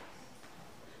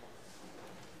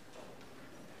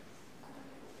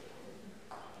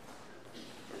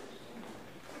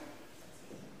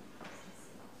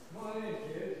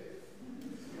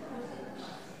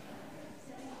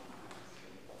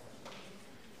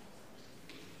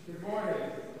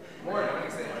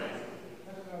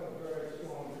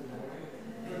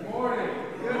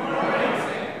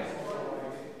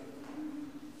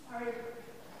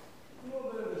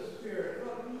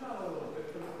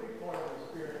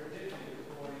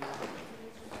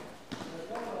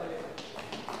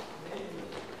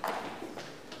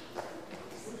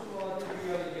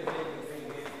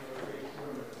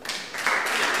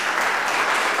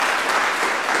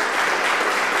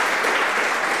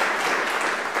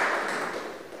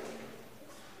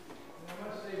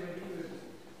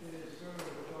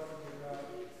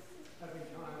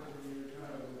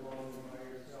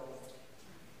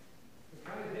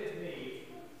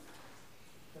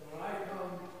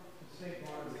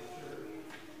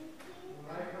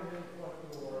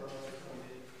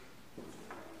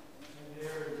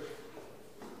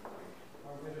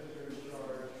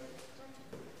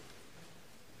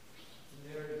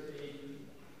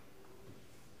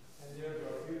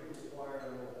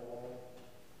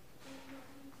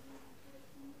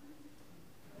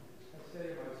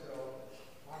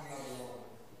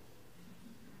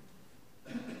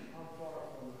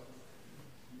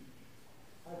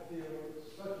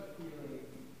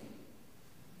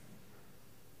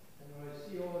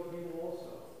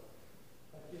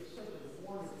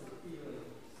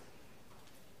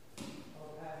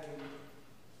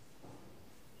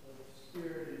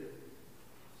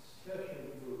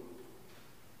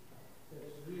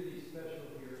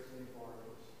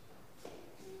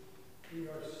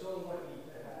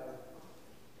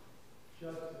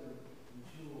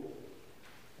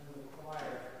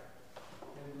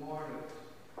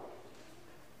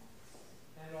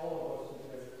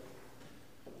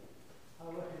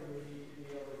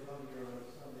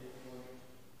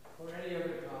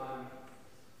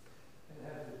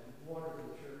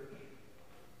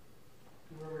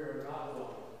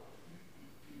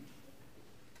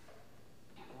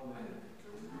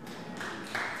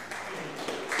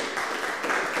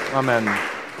 Amen.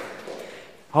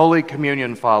 Holy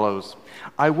Communion follows.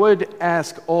 I would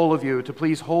ask all of you to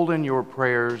please hold in your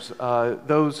prayers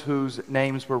those whose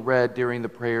names were read during the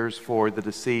prayers for the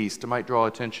deceased. I might draw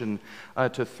attention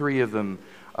to three of them.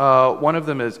 One of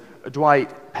them is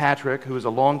Dwight Patrick, who is a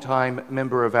longtime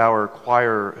member of our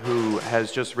choir who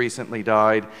has just recently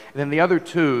died. And then the other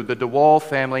two, the DeWall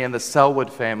family and the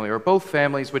Selwood family, are both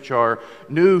families which are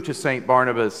new to St.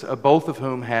 Barnabas, both of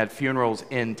whom had funerals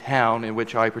in town in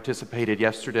which I participated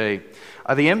yesterday.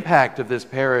 The impact of this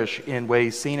parish in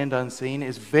ways seen and unseen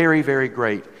is very, very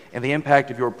great. And the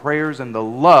impact of your prayers and the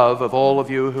love of all of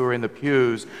you who are in the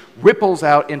pews ripples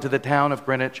out into the town of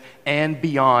Greenwich and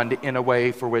beyond in a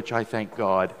way for which I thank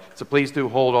God. So please do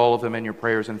hold all of them in your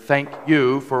prayers, and thank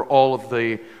you for all of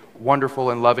the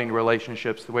wonderful and loving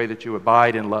relationships, the way that you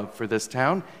abide in love for this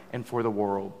town and for the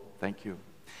world. Thank you.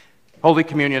 Holy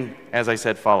Communion, as I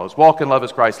said, follows. Walk in love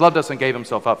as Christ loved us and gave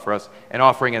himself up for us, an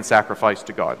offering and sacrifice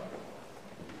to God.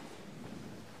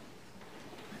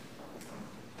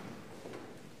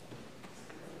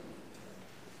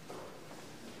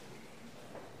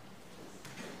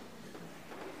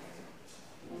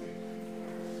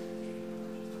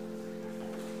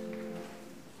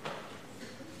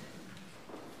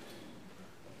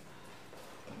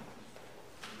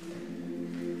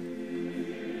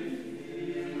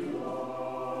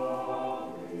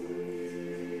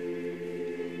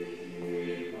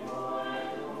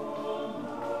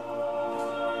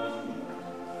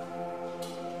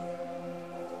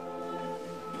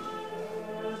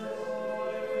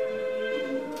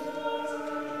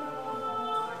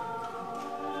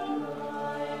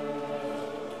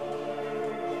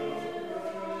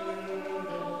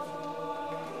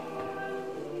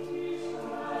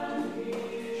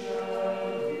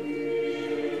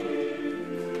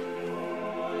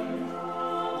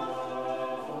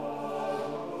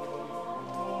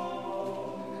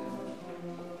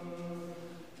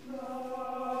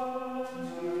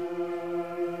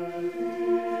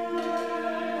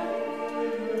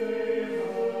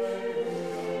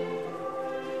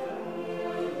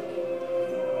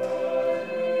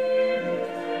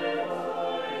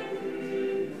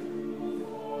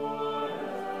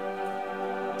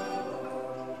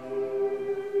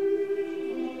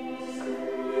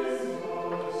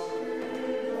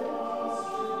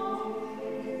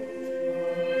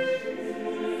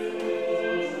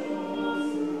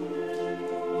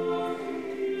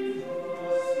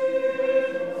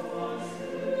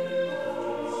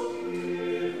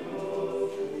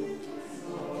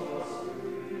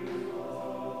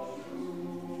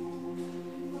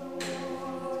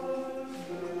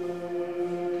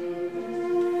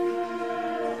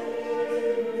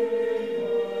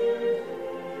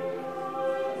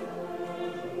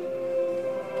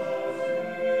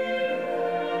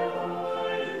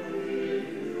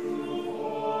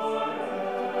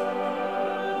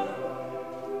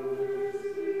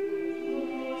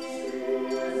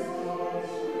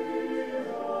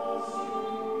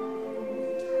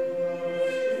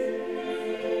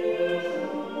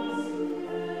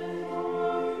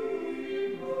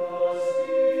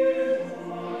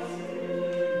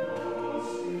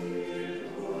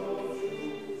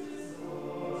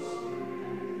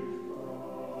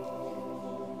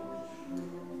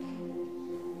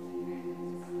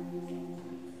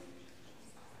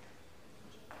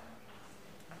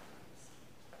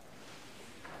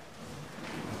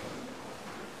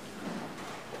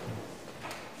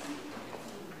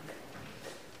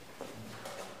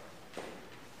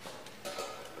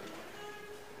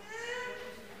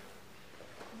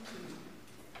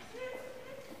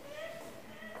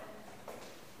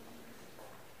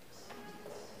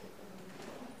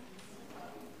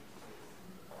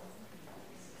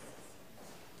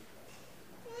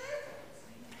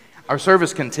 Our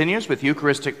service continues with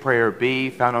Eucharistic Prayer B,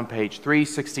 found on page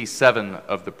 367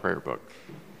 of the prayer book.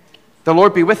 The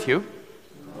Lord be with you.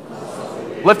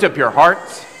 Lift up your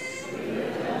hearts.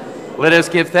 Let us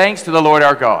give thanks to the Lord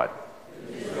our God.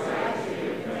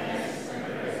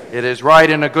 It is right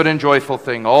and a good and joyful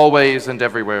thing, always and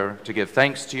everywhere, to give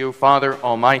thanks to you, Father,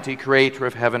 Almighty, Creator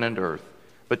of heaven and earth.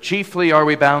 But chiefly are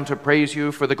we bound to praise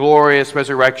you for the glorious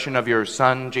resurrection of your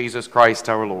Son, Jesus Christ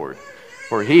our Lord.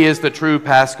 For he is the true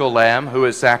Paschal Lamb who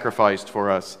is sacrificed for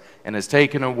us and has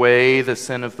taken away the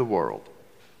sin of the world.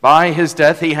 By his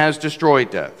death he has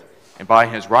destroyed death, and by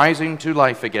his rising to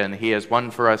life again he has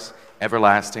won for us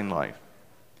everlasting life.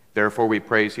 Therefore we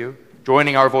praise you,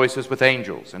 joining our voices with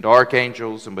angels and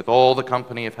archangels and with all the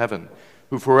company of heaven,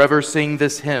 who forever sing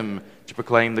this hymn to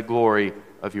proclaim the glory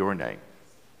of your name.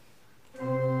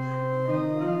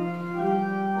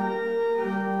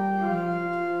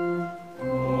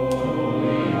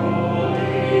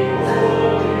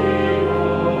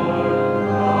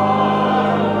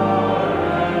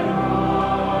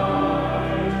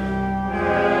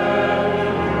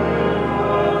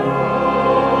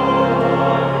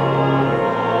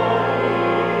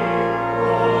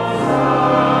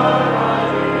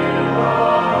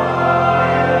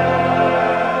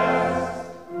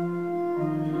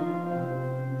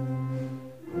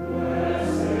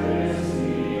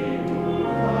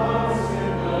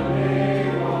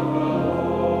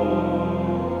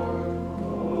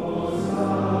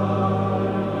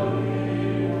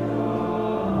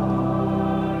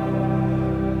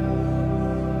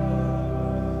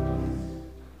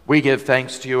 We give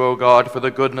thanks to you, O God, for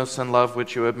the goodness and love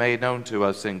which you have made known to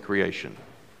us in creation,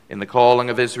 in the calling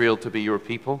of Israel to be your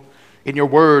people, in your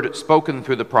word spoken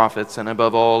through the prophets, and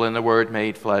above all in the word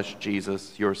made flesh,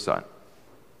 Jesus, your Son.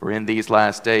 For in these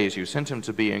last days you sent him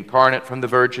to be incarnate from the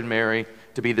Virgin Mary,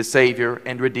 to be the Savior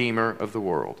and Redeemer of the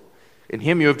world. In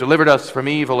him you have delivered us from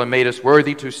evil and made us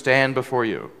worthy to stand before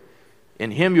you.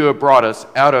 In him you have brought us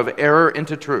out of error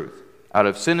into truth, out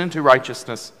of sin into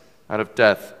righteousness, out of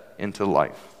death into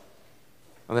life.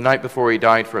 On the night before he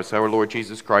died for us, our Lord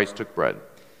Jesus Christ took bread.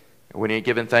 And when he had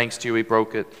given thanks to you, he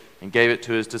broke it and gave it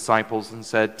to his disciples and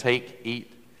said, "Take,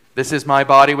 eat. This is my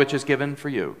body which is given for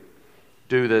you.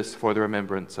 Do this for the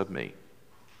remembrance of me."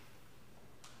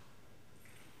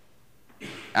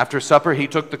 After supper, he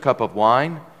took the cup of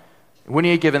wine. And when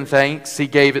he had given thanks, he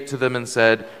gave it to them and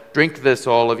said, "Drink this,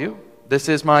 all of you. This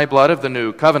is my blood of the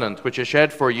new covenant, which is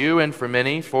shed for you and for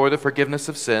many for the forgiveness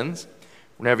of sins.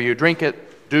 Whenever you drink it,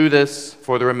 do this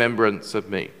for the remembrance of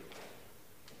me."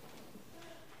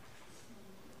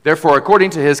 Therefore,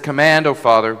 according to his command, O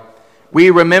Father, we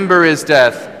remember his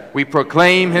death, we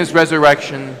proclaim his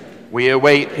resurrection, we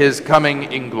await his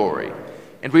coming in glory.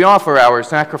 And we offer our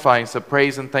sacrifice of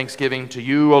praise and thanksgiving to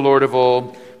you, O Lord of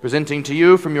all, presenting to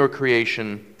you from your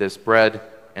creation this bread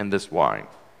and this wine.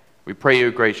 We pray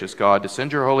you, gracious God, to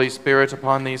send your Holy Spirit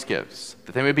upon these gifts,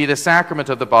 that they may be the sacrament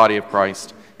of the body of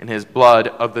Christ and his blood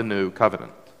of the new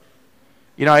covenant.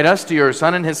 Unite us to your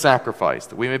Son and his sacrifice,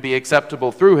 that we may be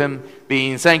acceptable through him,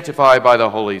 being sanctified by the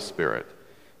Holy Spirit.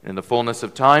 And in the fullness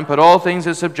of time, put all things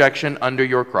in subjection under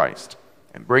your Christ,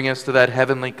 and bring us to that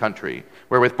heavenly country,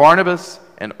 where with Barnabas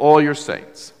and all your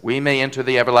saints, we may enter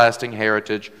the everlasting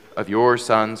heritage of your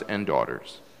sons and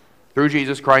daughters. Through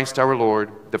Jesus Christ our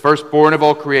Lord, the firstborn of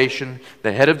all creation,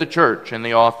 the head of the church and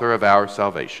the author of our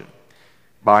salvation.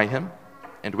 By him,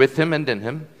 and with him and in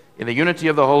him, in the unity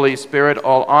of the Holy Spirit,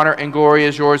 all honor and glory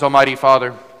is yours, Almighty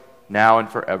Father, now and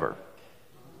forever.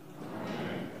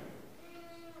 Amen.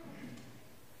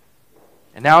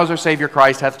 And now, as our Savior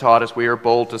Christ hath taught us, we are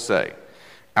bold to say,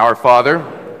 Our Father,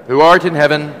 who art in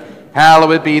heaven,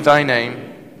 hallowed be thy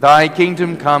name. Thy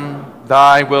kingdom come,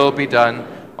 thy will be done,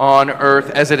 on earth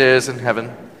as it is in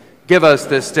heaven. Give us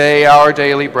this day our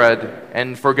daily bread,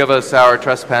 and forgive us our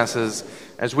trespasses,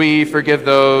 as we forgive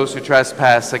those who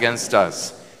trespass against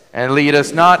us. And lead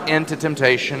us not into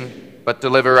temptation, but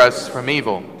deliver us from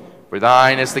evil. For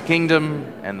thine is the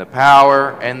kingdom, and the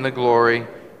power, and the glory,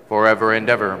 forever and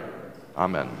ever.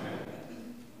 Amen.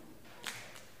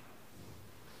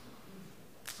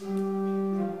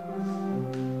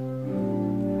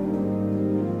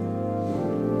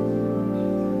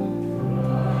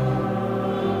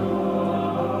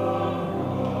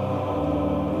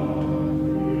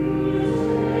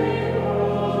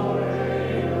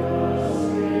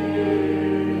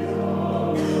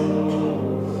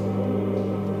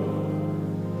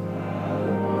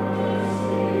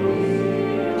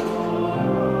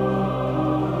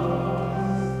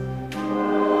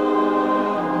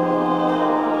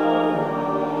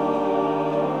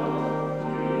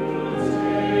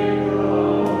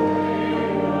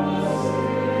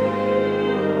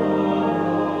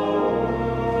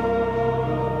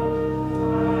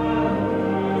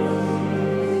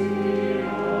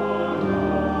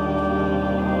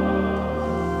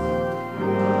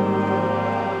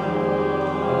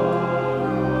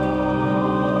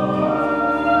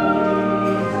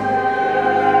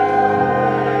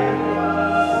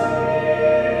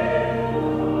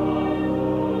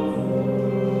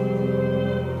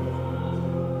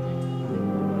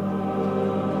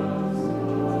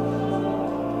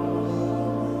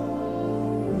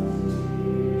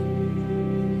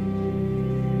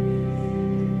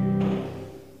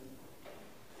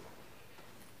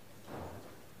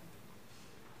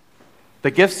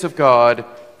 the gifts of God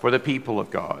for the people of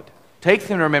God. Take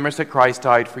them in remembrance that Christ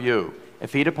died for you, and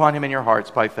feed upon him in your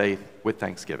hearts by faith with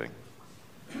thanksgiving.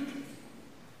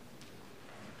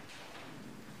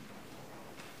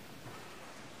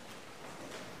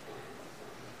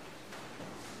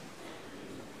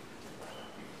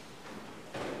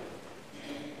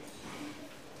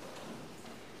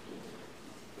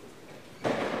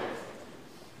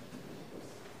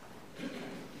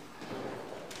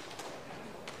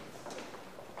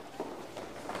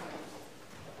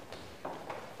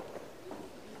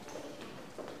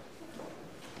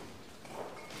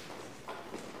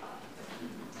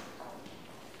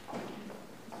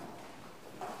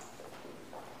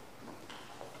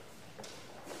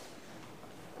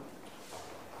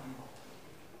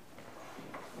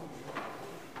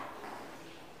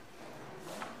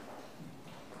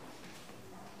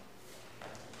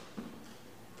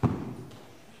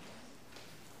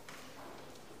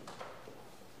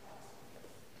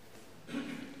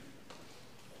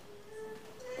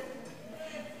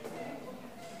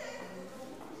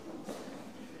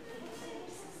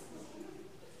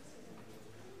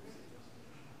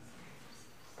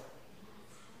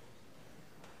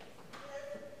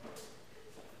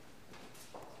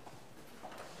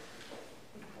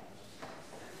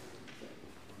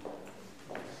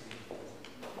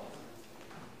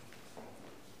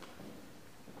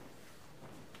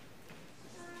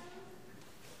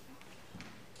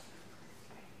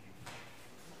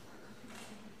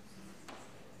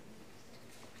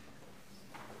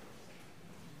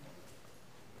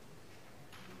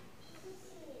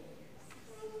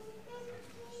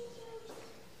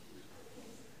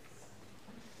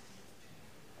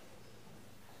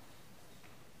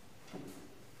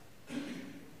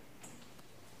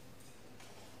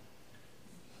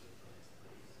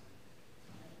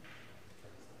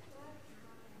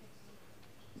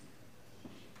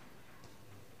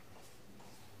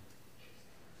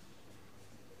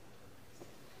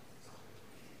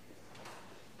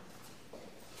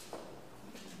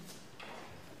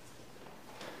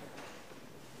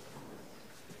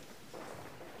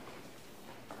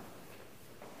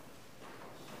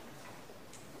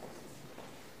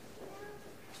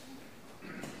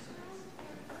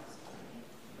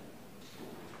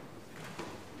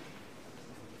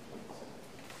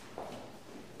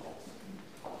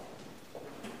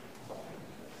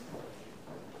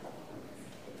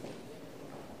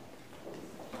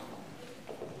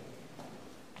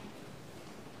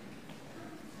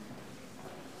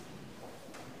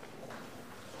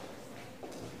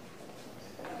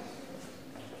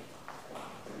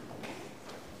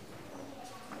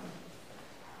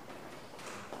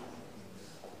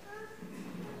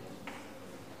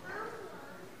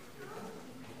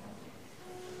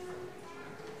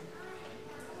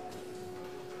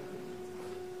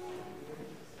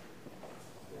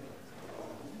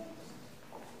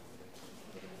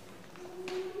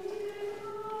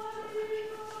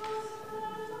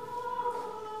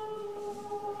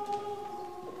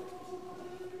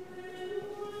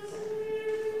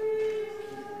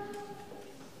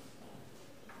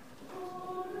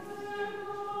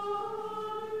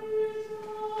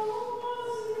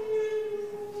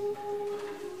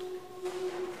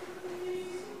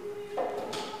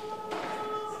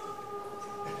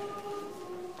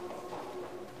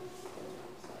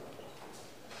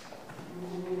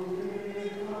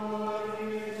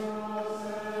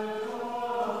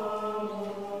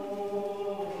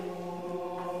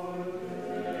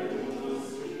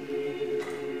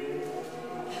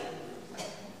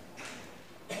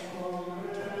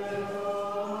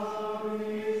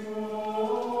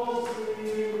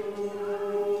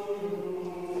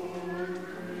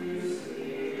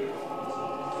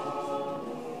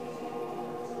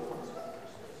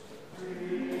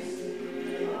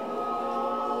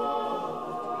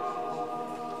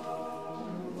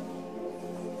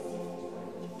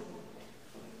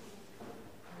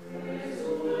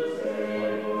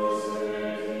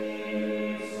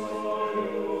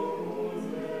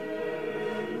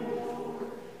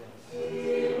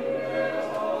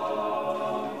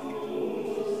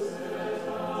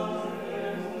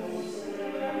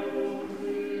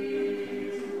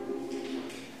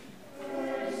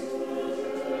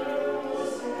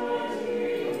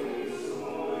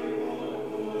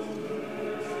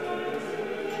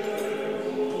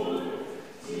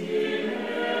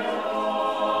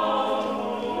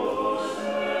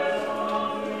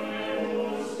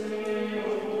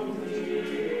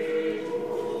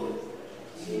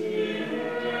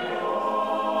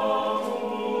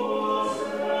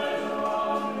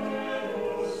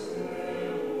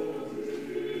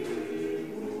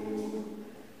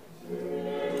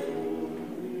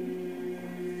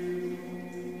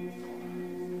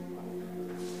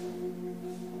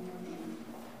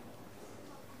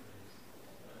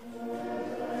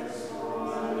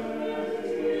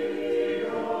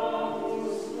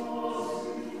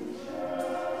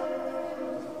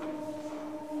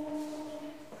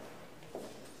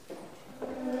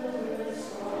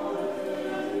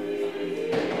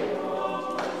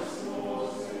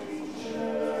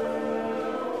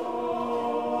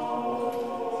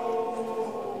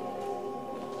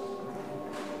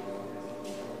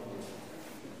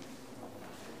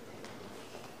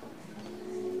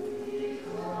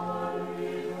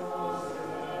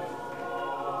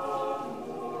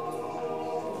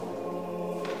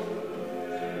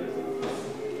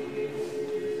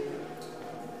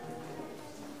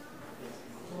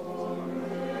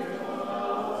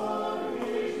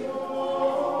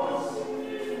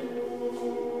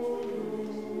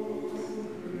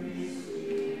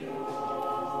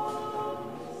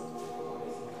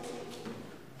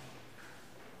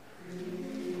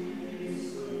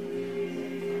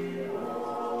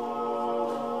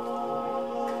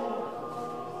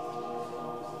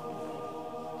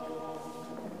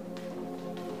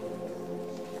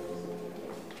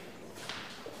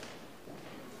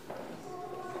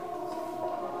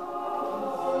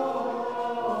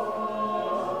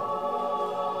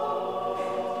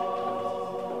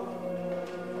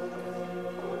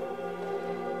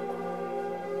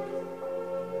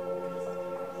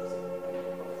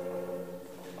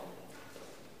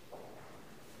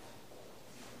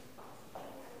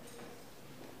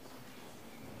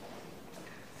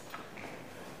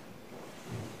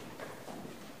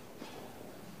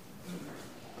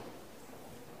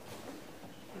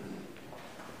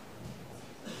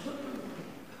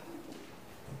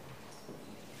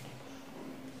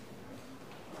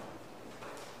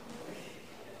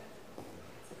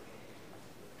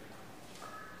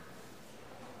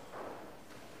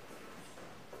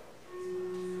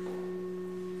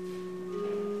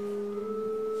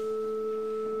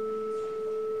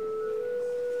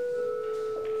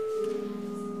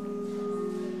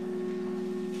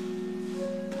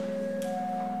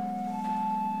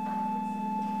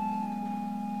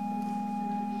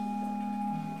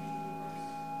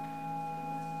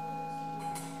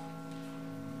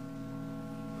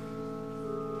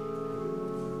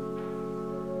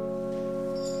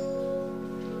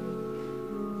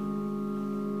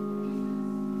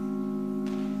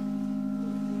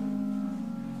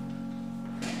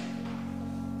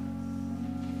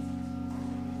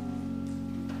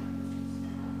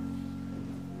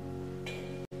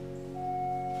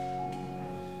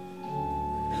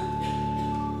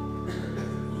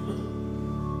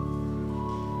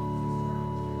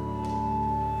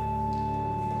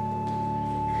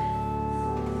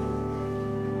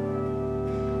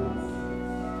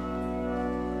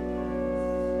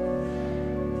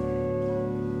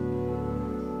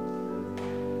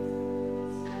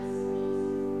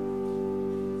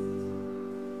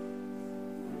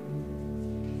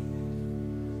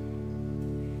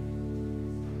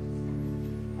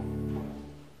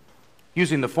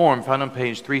 Using the form found on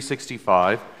page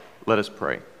 365, let us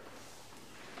pray.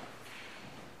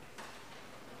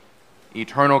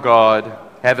 Eternal God,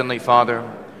 Heavenly Father,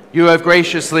 you have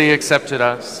graciously accepted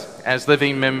us as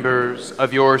living members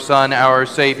of your Son, our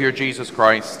Savior, Jesus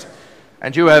Christ,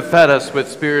 and you have fed us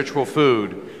with spiritual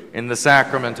food in the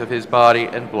sacrament of his body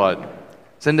and blood.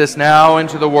 Send us now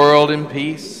into the world in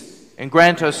peace, and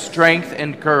grant us strength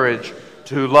and courage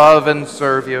to love and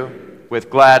serve you with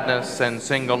gladness and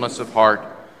singleness of heart,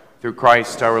 through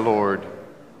Christ our Lord.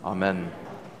 Amen.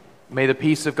 May the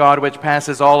peace of God, which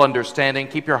passes all understanding,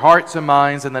 keep your hearts and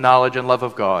minds in the knowledge and love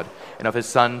of God and of his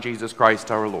Son, Jesus Christ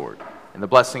our Lord. And the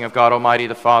blessing of God Almighty,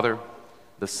 the Father,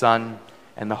 the Son,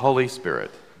 and the Holy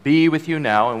Spirit be with you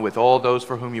now and with all those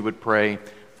for whom you would pray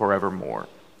forevermore.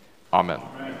 Amen.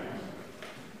 Amen.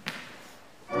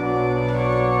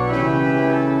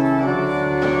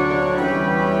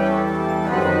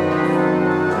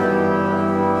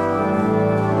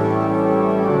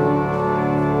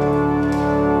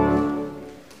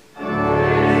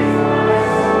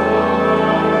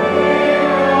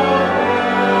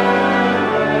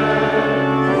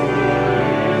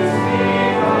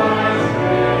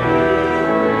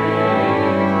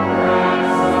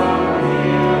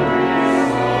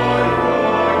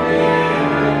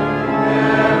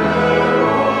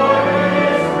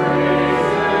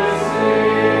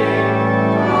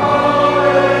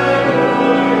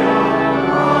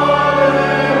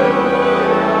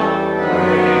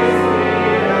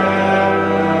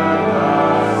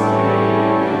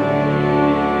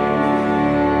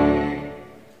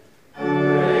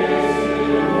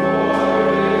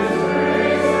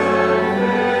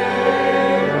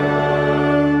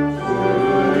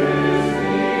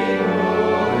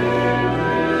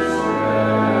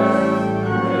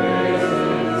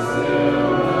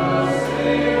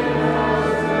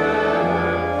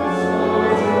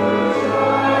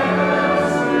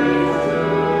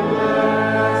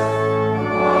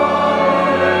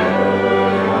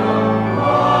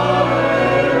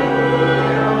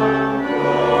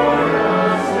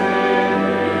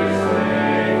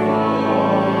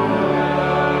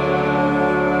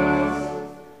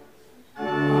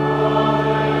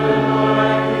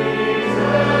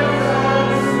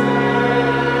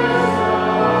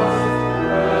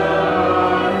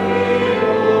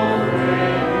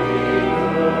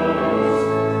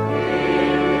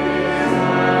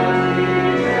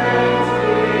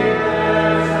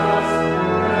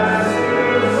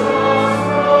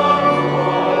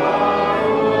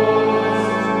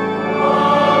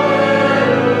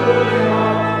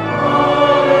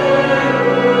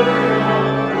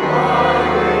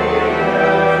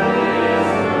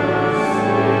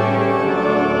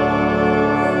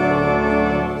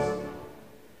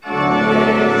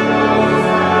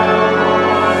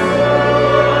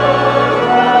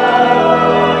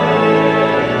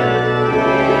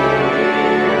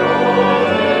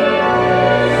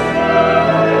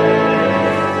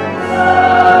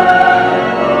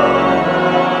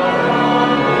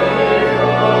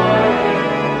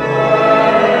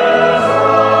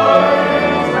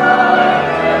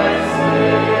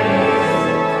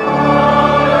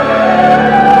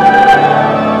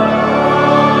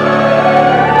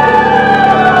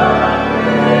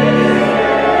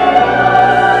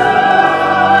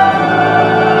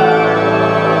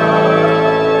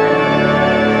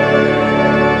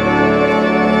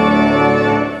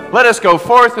 Let us go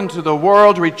forth into the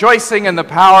world rejoicing in the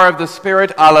power of the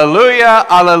Spirit. Alleluia,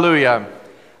 alleluia.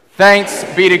 Thanks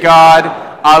be to God.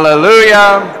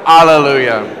 Alleluia,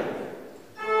 alleluia.